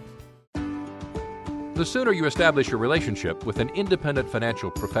 The sooner you establish your relationship with an independent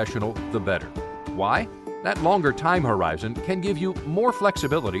financial professional, the better. Why? That longer time horizon can give you more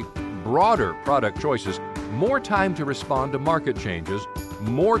flexibility, broader product choices, more time to respond to market changes,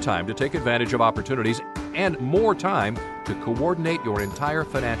 more time to take advantage of opportunities, and more time to coordinate your entire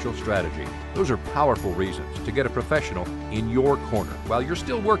financial strategy. Those are powerful reasons to get a professional in your corner while you're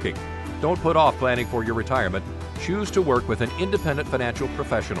still working. Don't put off planning for your retirement. Choose to work with an independent financial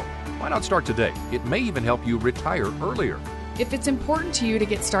professional. Why not start today? It may even help you retire earlier. If it's important to you to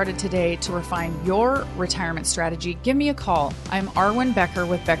get started today to refine your retirement strategy, give me a call. I'm Arwen Becker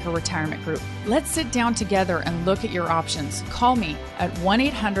with Becker Retirement Group. Let's sit down together and look at your options. Call me at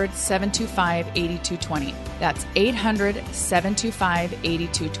 1-800-725-8220. That's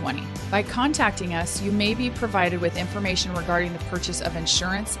 800-725-8220. By contacting us, you may be provided with information regarding the purchase of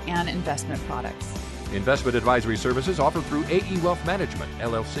insurance and investment products. Investment advisory services offered through AE Wealth Management,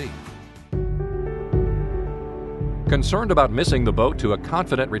 LLC. Concerned about missing the boat to a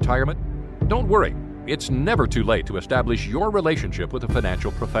confident retirement? Don't worry. It's never too late to establish your relationship with a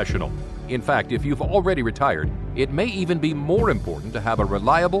financial professional. In fact, if you've already retired, it may even be more important to have a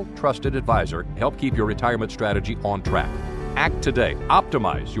reliable, trusted advisor help keep your retirement strategy on track. Act today.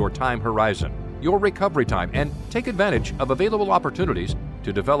 Optimize your time horizon, your recovery time, and take advantage of available opportunities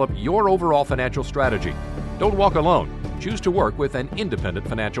to develop your overall financial strategy. Don't walk alone. Choose to work with an independent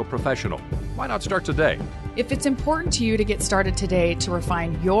financial professional. Why not start today? If it's important to you to get started today to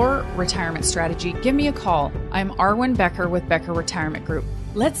refine your retirement strategy, give me a call. I'm Arwen Becker with Becker Retirement Group.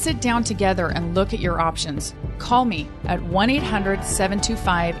 Let's sit down together and look at your options. Call me at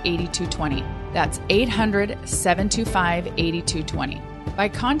 1-800-725-8220. That's 800-725-8220. By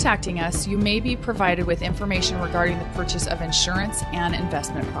contacting us, you may be provided with information regarding the purchase of insurance and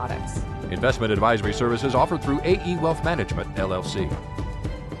investment products. Investment advisory services offered through AE Wealth Management, LLC.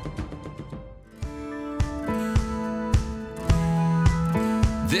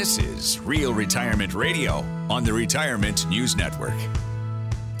 This is Real Retirement Radio on the Retirement News Network.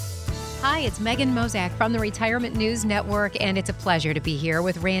 Hi, it's Megan Mozak from the Retirement News Network, and it's a pleasure to be here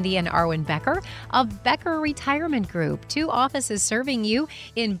with Randy and Arwen Becker of Becker Retirement Group. 2 offices serving you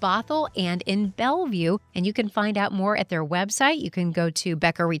in Bothell and in Bellevue, and you can find out more at their website. You can go to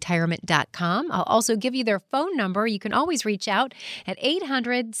beckerretirement.com. I'll also give you their phone number. You can always reach out at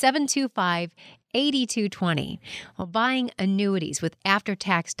 800-725-8220. Well, buying annuities with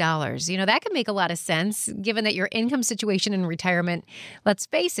after-tax dollars, that can make a lot of sense given that your income situation in retirement, let's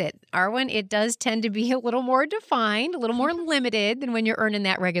face it, Arwen, it does tend to be a little more defined, a little more limited than when you're earning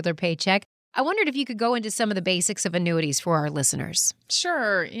that regular paycheck. I wondered if you could go into some of the basics of annuities for our listeners.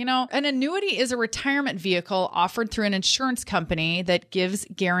 Sure. An annuity is a retirement vehicle offered through an insurance company that gives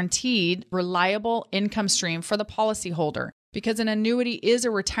guaranteed, reliable income stream for the policyholder. Because an annuity is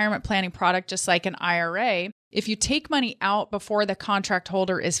a retirement planning product, just like an IRA, if you take money out before the contract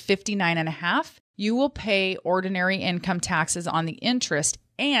holder is 59 and a half, you will pay ordinary income taxes on the interest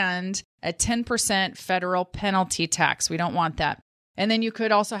and a 10% federal penalty tax. We don't want that. And then you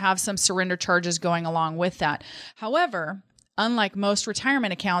could also have some surrender charges going along with that. However, unlike most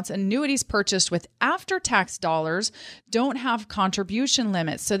retirement accounts, annuities purchased with after-tax dollars don't have contribution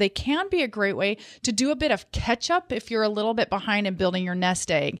limits. So they can be a great way to do a bit of catch-up if you're a little bit behind in building your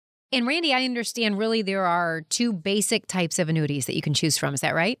nest egg. And Randy, I understand really there are 2 basic types of annuities that you can choose from. Is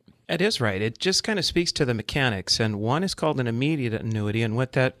that right? It is right. It just kind of speaks to the mechanics. And one is called an immediate annuity. And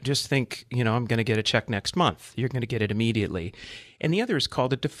with that, just think, I'm going to get a check next month. You're going to get it immediately. And the other is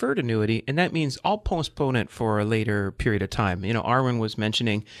called a deferred annuity. And that means I'll postpone it for a later period of time. Arwen was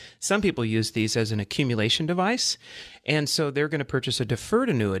mentioning some people use these as an accumulation device. And so they're going to purchase a deferred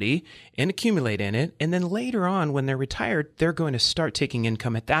annuity and accumulate in it. And then later on, when they're retired, they're going to start taking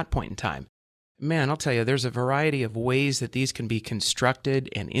income at that point in time. Man, I'll tell you, there's a variety of ways that these can be constructed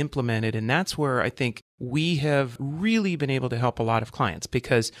and implemented, and that's where I think we have really been able to help a lot of clients,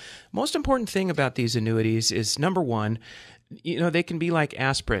 because most important thing about these annuities is, number one, they can be like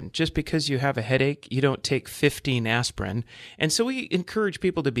aspirin. Just because you have a headache, you don't take 15 aspirin. And so we encourage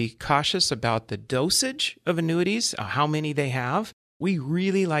people to be cautious about the dosage of annuities, how many they have. We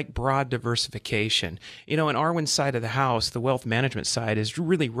really like broad diversification. In Arwen's side of the house, the wealth management side is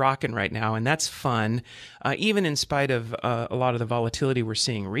really rocking right now, and that's fun, even in spite of a lot of the volatility we're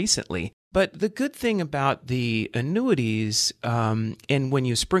seeing recently. But the good thing about the annuities, and when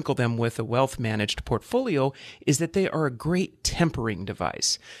you sprinkle them with a wealth-managed portfolio, is that they are a great tempering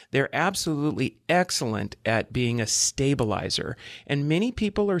device. They're absolutely excellent at being a stabilizer. And many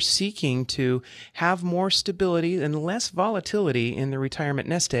people are seeking to have more stability and less volatility in the retirement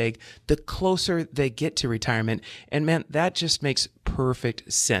nest egg the closer they get to retirement. And man, that just makes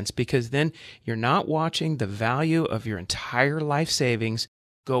perfect sense, because then you're not watching the value of your entire life savings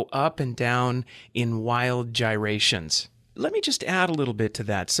go up and down in wild gyrations. Let me just add a little bit to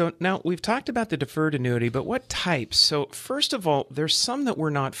that. So now we've talked about the deferred annuity, but what types? So first of all, there's some that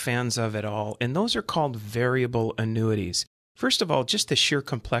we're not fans of at all, and those are called variable annuities. First of all, just the sheer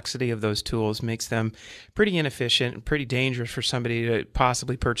complexity of those tools makes them pretty inefficient and pretty dangerous for somebody to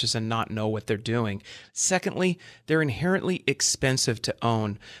possibly purchase and not know what they're doing. Secondly, they're inherently expensive to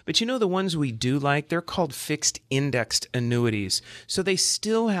own. But the ones we do like, they're called fixed indexed annuities. So they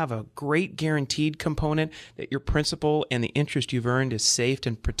still have a great guaranteed component that your principal and the interest you've earned is safe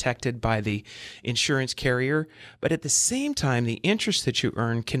and protected by the insurance carrier. But at the same time, the interest that you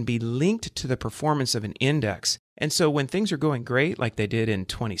earn can be linked to the performance of an index. And so when things are going great, like they did in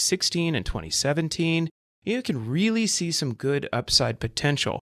 2016 and 2017, you can really see some good upside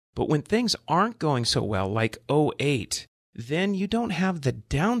potential. But when things aren't going so well, like 2008, then you don't have the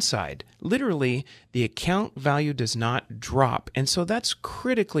downside. Literally, the account value does not drop. And so that's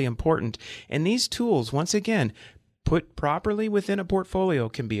critically important. And these tools, once again, put properly within a portfolio,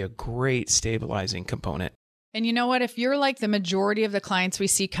 can be a great stabilizing component. And you know what? If you're like the majority of the clients we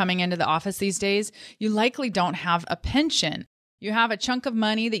see coming into the office these days, you likely don't have a pension. You have a chunk of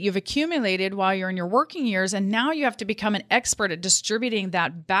money that you've accumulated while you're in your working years, and now you have to become an expert at distributing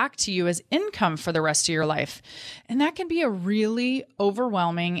that back to you as income for the rest of your life. And that can be a really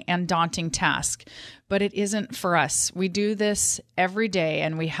overwhelming and daunting task, but it isn't for us. We do this every day,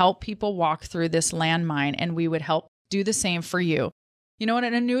 and we help people walk through this landmine, and we would help do the same for you. You know what?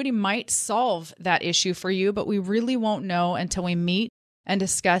 An annuity might solve that issue for you, but we really won't know until we meet and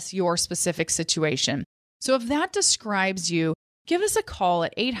discuss your specific situation. So if that describes you, give us a call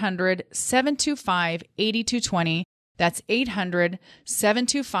at 800-725-8220. That's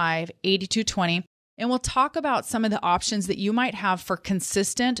 800-725-8220. And we'll talk about some of the options that you might have for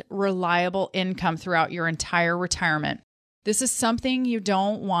consistent, reliable income throughout your entire retirement. This is something you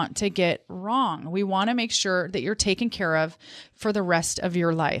don't want to get wrong. We want to make sure that you're taken care of for the rest of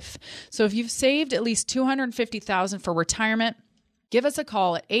your life. So if you've saved at least $250,000 for retirement, give us a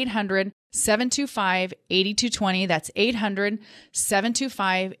call at 800-725-8220. That's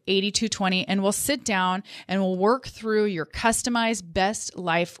 800-725-8220. And we'll sit down and we'll work through your customized best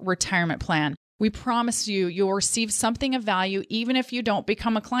life retirement plan. We promise you'll receive something of value even if you don't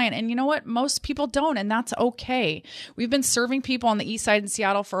become a client. And you know what? Most people don't, and that's okay. We've been serving people on the east side in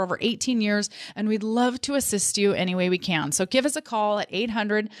Seattle for over 18 years, and we'd love to assist you any way we can. So give us a call at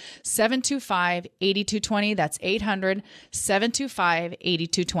 800-725-8220. That's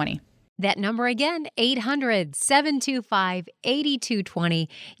 800-725-8220. That number again, 800-725-8220.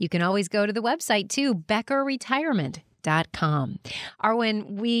 You can always go to the website too, BeckerRetirement.com.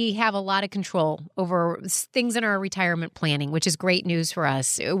 Arwen, we have a lot of control over things in our retirement planning, which is great news for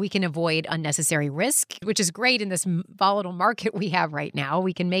us. We can avoid unnecessary risk, which is great in this volatile market we have right now.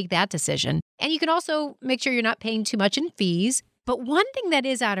 We can make that decision. And you can also make sure you're not paying too much in fees. But one thing that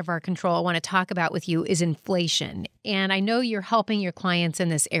is out of our control I want to talk about with you is inflation. And I know you're helping your clients in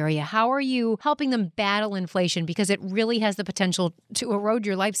this area. How are you helping them battle inflation? Because it really has the potential to erode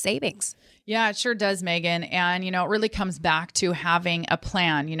your life savings. Yeah, it sure does, Megan. And, it really comes back to having a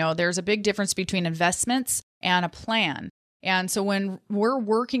plan. There's a big difference between investments and a plan. And so when we're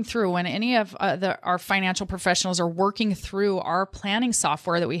working through, when any of our financial professionals are working through our planning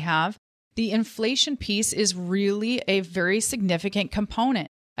software that we have, the inflation piece is really a very significant component.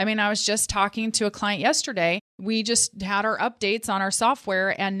 I mean, I was just talking to a client yesterday. We just had our updates on our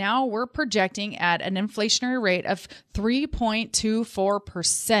software, and now we're projecting at an inflationary rate of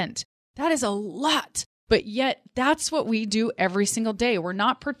 3.24%. That is a lot. But yet that's what we do every single day. We're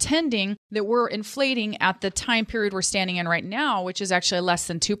not pretending that we're inflating at the time period we're standing in right now, which is actually less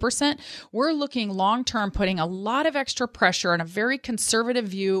than 2%. We're looking long-term, putting a lot of extra pressure and a very conservative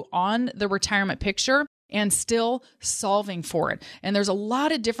view on the retirement picture and still solving for it. And there's a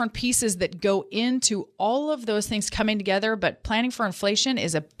lot of different pieces that go into all of those things coming together, but planning for inflation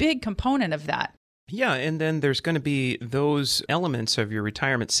is a big component of that. Yeah, and then there's going to be those elements of your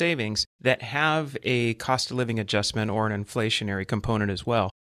retirement savings that have a cost of living adjustment or an inflationary component as well.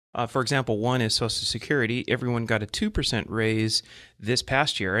 For example, one is Social Security. Everyone got a 2% raise this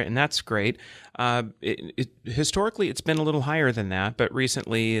past year, and that's great. Historically, it's been a little higher than that, but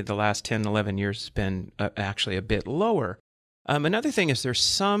recently, the last 10, 11 years, has been actually a bit lower. Another thing is there's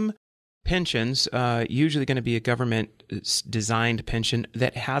some pensions, usually going to be a government-designed pension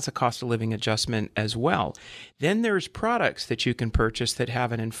that has a cost of living adjustment as well. Then there's products that you can purchase that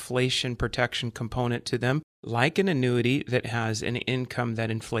have an inflation protection component to them, like an annuity that has an income that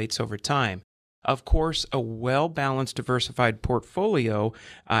inflates over time. Of course, a well-balanced, diversified portfolio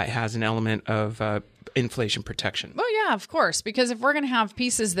has an element of inflation protection. Well, yeah, of course, because if we're going to have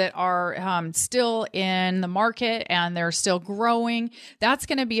pieces that are still in the market and they're still growing, that's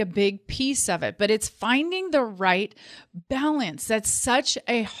going to be a big piece of it. But it's finding the right balance. That's such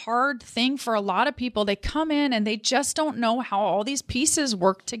a hard thing for a lot of people. They come in and they just don't know how all these pieces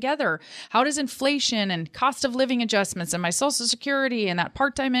work together. How does inflation and cost of living adjustments and my Social Security and that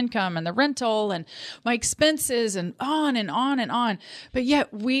part-time income and the rental and my expenses and on and on and on. But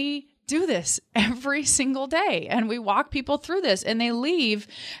yet we do this every single day and we walk people through this and they leave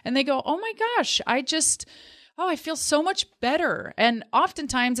and they go, oh my gosh, I feel so much better. And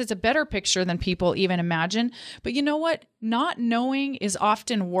oftentimes it's a better picture than people even imagine. But you know what? Not knowing is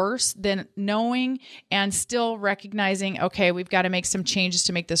often worse than knowing and still recognizing, okay, we've got to make some changes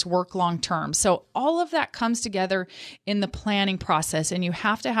to make this work long term. So all of that comes together in the planning process, and you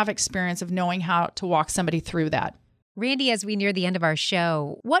have to have experience of knowing how to walk somebody through that. Randy, as we near the end of our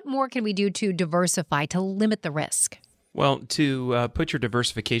show, what more can we do to diversify, to limit the risk? Well, to put your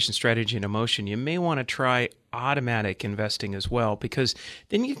diversification strategy into motion, you may want to try automatic investing as well, because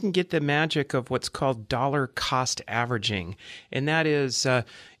then you can get the magic of what's called dollar cost averaging. And that is,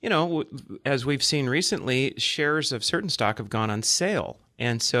 as we've seen recently, shares of certain stock have gone on sale.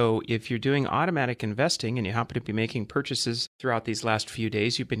 And so if you're doing automatic investing and you happen to be making purchases throughout these last few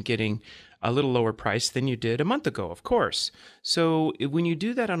days, you've been getting a little lower price than you did a month ago, of course. So when you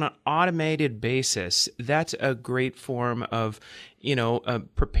do that on an automated basis, that's a great form of,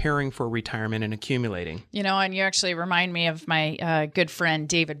 preparing for retirement and accumulating. And you actually remind me of my good friend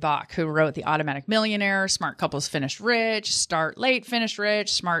David Bach, who wrote The Automatic Millionaire, Smart Couples Finish Rich, Start Late Finish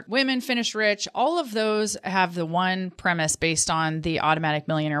Rich, Smart Women Finish Rich. All of those have the one premise based on The Automatic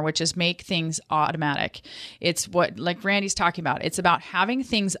Millionaire, which is make things automatic. It's what, like Randy's talking about, it's about having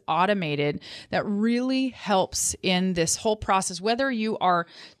things automated automated that really helps in this whole process. Whether you are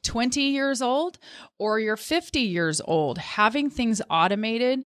 20 years old or you're 50 years old, having things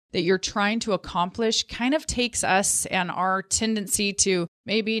automated that you're trying to accomplish kind of takes us and our tendency to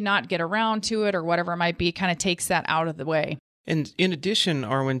maybe not get around to it or whatever it might be, kind of takes that out of the way. And in addition,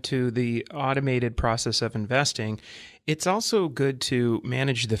 Arwen, to the automated process of investing, it's also good to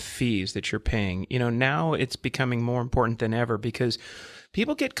manage the fees that you're paying. Now it's becoming more important than ever because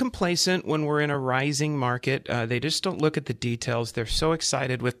people get complacent when we're in a rising market. They just don't look at the details. They're so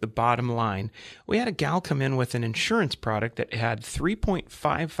excited with the bottom line. We had a gal come in with an insurance product that had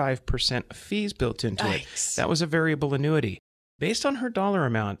 3.55% fees built into it. That was a variable annuity. Based on her dollar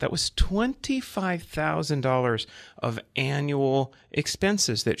amount, that was $25,000 of annual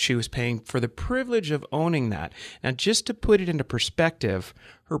expenses that she was paying for the privilege of owning that. Now, just to put it into perspective,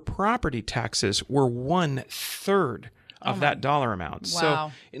 her property taxes were 1/3 of that dollar amount.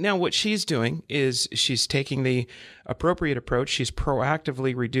 Wow. So now what she's doing is she's taking the appropriate approach. She's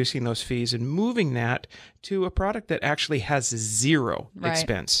proactively reducing those fees and moving that to a product that actually has zero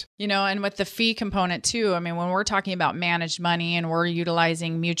expense. And with the fee component too, when we're talking about managed money and we're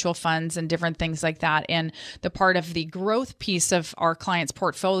utilizing mutual funds and different things like that, and the part of the growth piece of our client's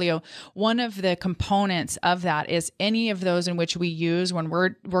portfolio, one of the components of that is any of those in which we use when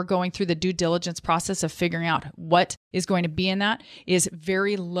we're going through the due diligence process of figuring out what is going to be in that is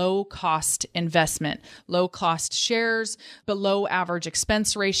very low cost investment, low cost shares, below average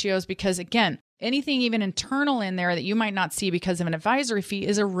expense ratios, because again, anything even internal in there that you might not see because of an advisory fee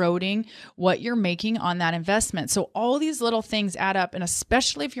is eroding what you're making on that investment. So all these little things add up, and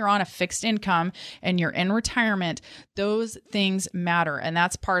especially if you're on a fixed income and you're in retirement, those things matter. And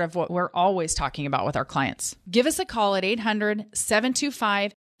that's part of what we're always talking about with our clients. Give us a call at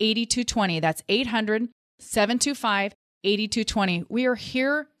 800-725-8220. That's 800-725-8220. We are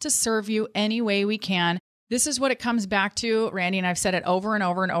here to serve you any way we can. This is what it comes back to, Randy, and I've said it over and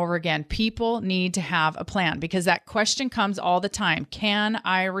over and over again. People need to have a plan because that question comes all the time. Can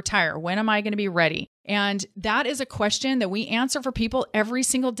I retire? When am I going to be ready? And that is a question that we answer for people every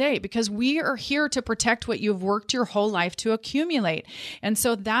single day because we are here to protect what you've worked your whole life to accumulate. And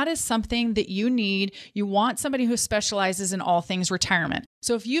so that is something that you need. You want somebody who specializes in all things retirement.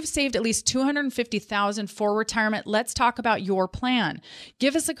 So if you've saved at least $250,000 for retirement, let's talk about your plan.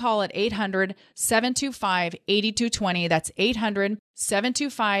 Give us a call at 800-725-8220. That's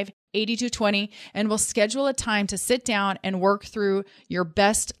 800-725-8220, and we'll schedule a time to sit down and work through your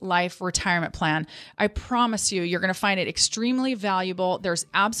best life retirement plan. I promise you, you're going to find it extremely valuable. There's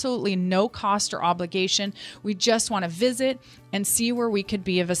absolutely no cost or obligation. We just want to visit and see where we could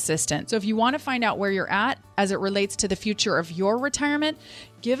be of assistance. So if you want to find out where you're at as it relates to the future of your retirement,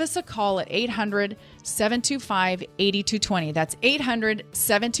 give us a call at 800-725-8220. That's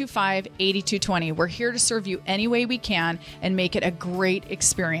 800-725-8220. We're here to serve you any way we can and make it a great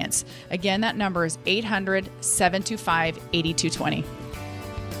experience. Again, that number is 800-725-8220.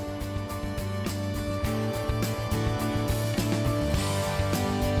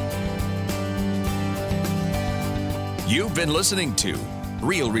 You've been listening to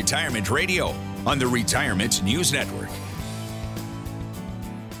Real Retirement Radio on the Retirement News Network.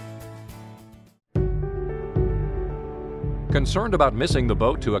 Concerned about missing the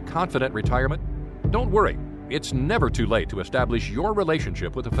boat to a confident retirement? Don't worry. It's never too late to establish your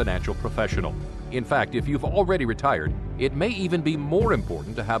relationship with a financial professional. In fact, if you've already retired, it may even be more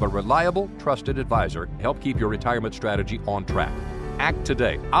important to have a reliable, trusted advisor help keep your retirement strategy on track. Act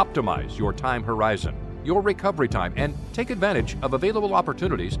today. Optimize your time horizon, your recovery time, and take advantage of available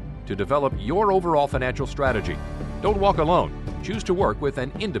opportunities to develop your overall financial strategy. Don't walk alone. Choose to work with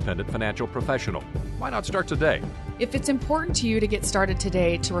an independent financial professional. Why not start today? If it's important to you to get started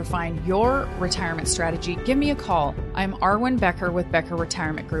today to refine your retirement strategy, give me a call. I'm Arwen Becker with Becker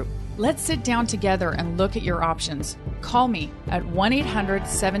Retirement Group. Let's sit down together and look at your options. Call me at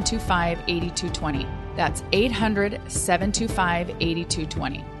 1-800-725-8220. That's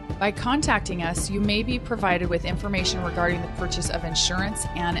 800-725-8220. By contacting us, you may be provided with information regarding the purchase of insurance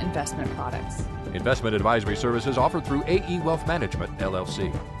and investment products. Investment advisory services offered through AE Wealth Management,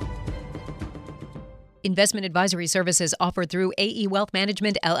 LLC. Investment advisory services offered through AE Wealth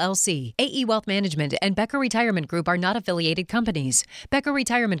Management, LLC. AE Wealth Management and Becker Retirement Group are not affiliated companies. Becker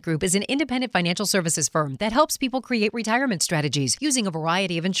Retirement Group is an independent financial services firm that helps people create retirement strategies using a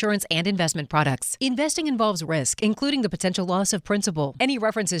variety of insurance and investment products. Investing involves risk, including the potential loss of principal. Any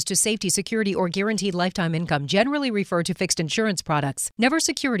references to safety, security, or guaranteed lifetime income generally refer to fixed insurance products, never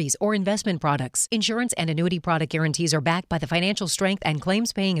securities or investment products. Insurance and annuity product guarantees are backed by the financial strength and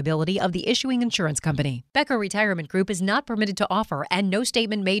claims-paying ability of the issuing insurance company. company. Becker Retirement Group is not permitted to offer, and no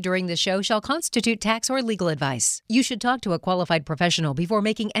statement made during this show shall constitute tax or legal advice. You should talk to a qualified professional before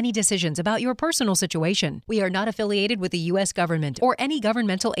making any decisions about your personal situation. We are not affiliated with the U.S. government or any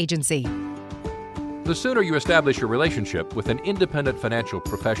governmental agency. The sooner you establish your relationship with an independent financial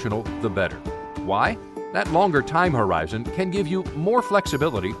professional, the better. Why? That longer time horizon can give you more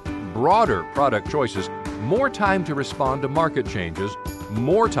flexibility, broader product choices, more time to respond to market changes,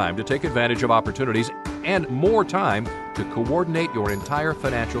 more time to take advantage of opportunities, and more time to coordinate your entire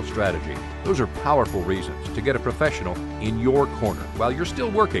financial strategy. Those are powerful reasons to get a professional in your corner while you're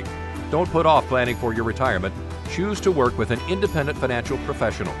still working. Don't put off planning for your retirement. Choose to work with an independent financial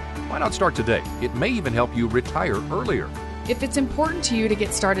professional. Why not start today? It may even help you retire earlier. If it's important to you to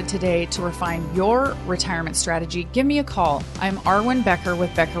get started today to refine your retirement strategy, give me a call. I'm Arwen Becker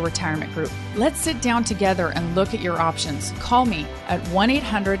with Becker Retirement Group. Let's sit down together and look at your options. Call me at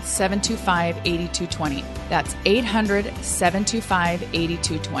 1-800-725-8220. That's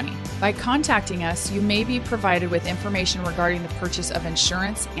 800-725-8220. By contacting us, you may be provided with information regarding the purchase of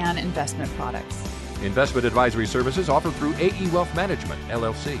insurance and investment products. Investment advisory services offered through AE Wealth Management,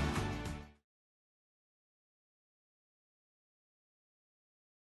 LLC.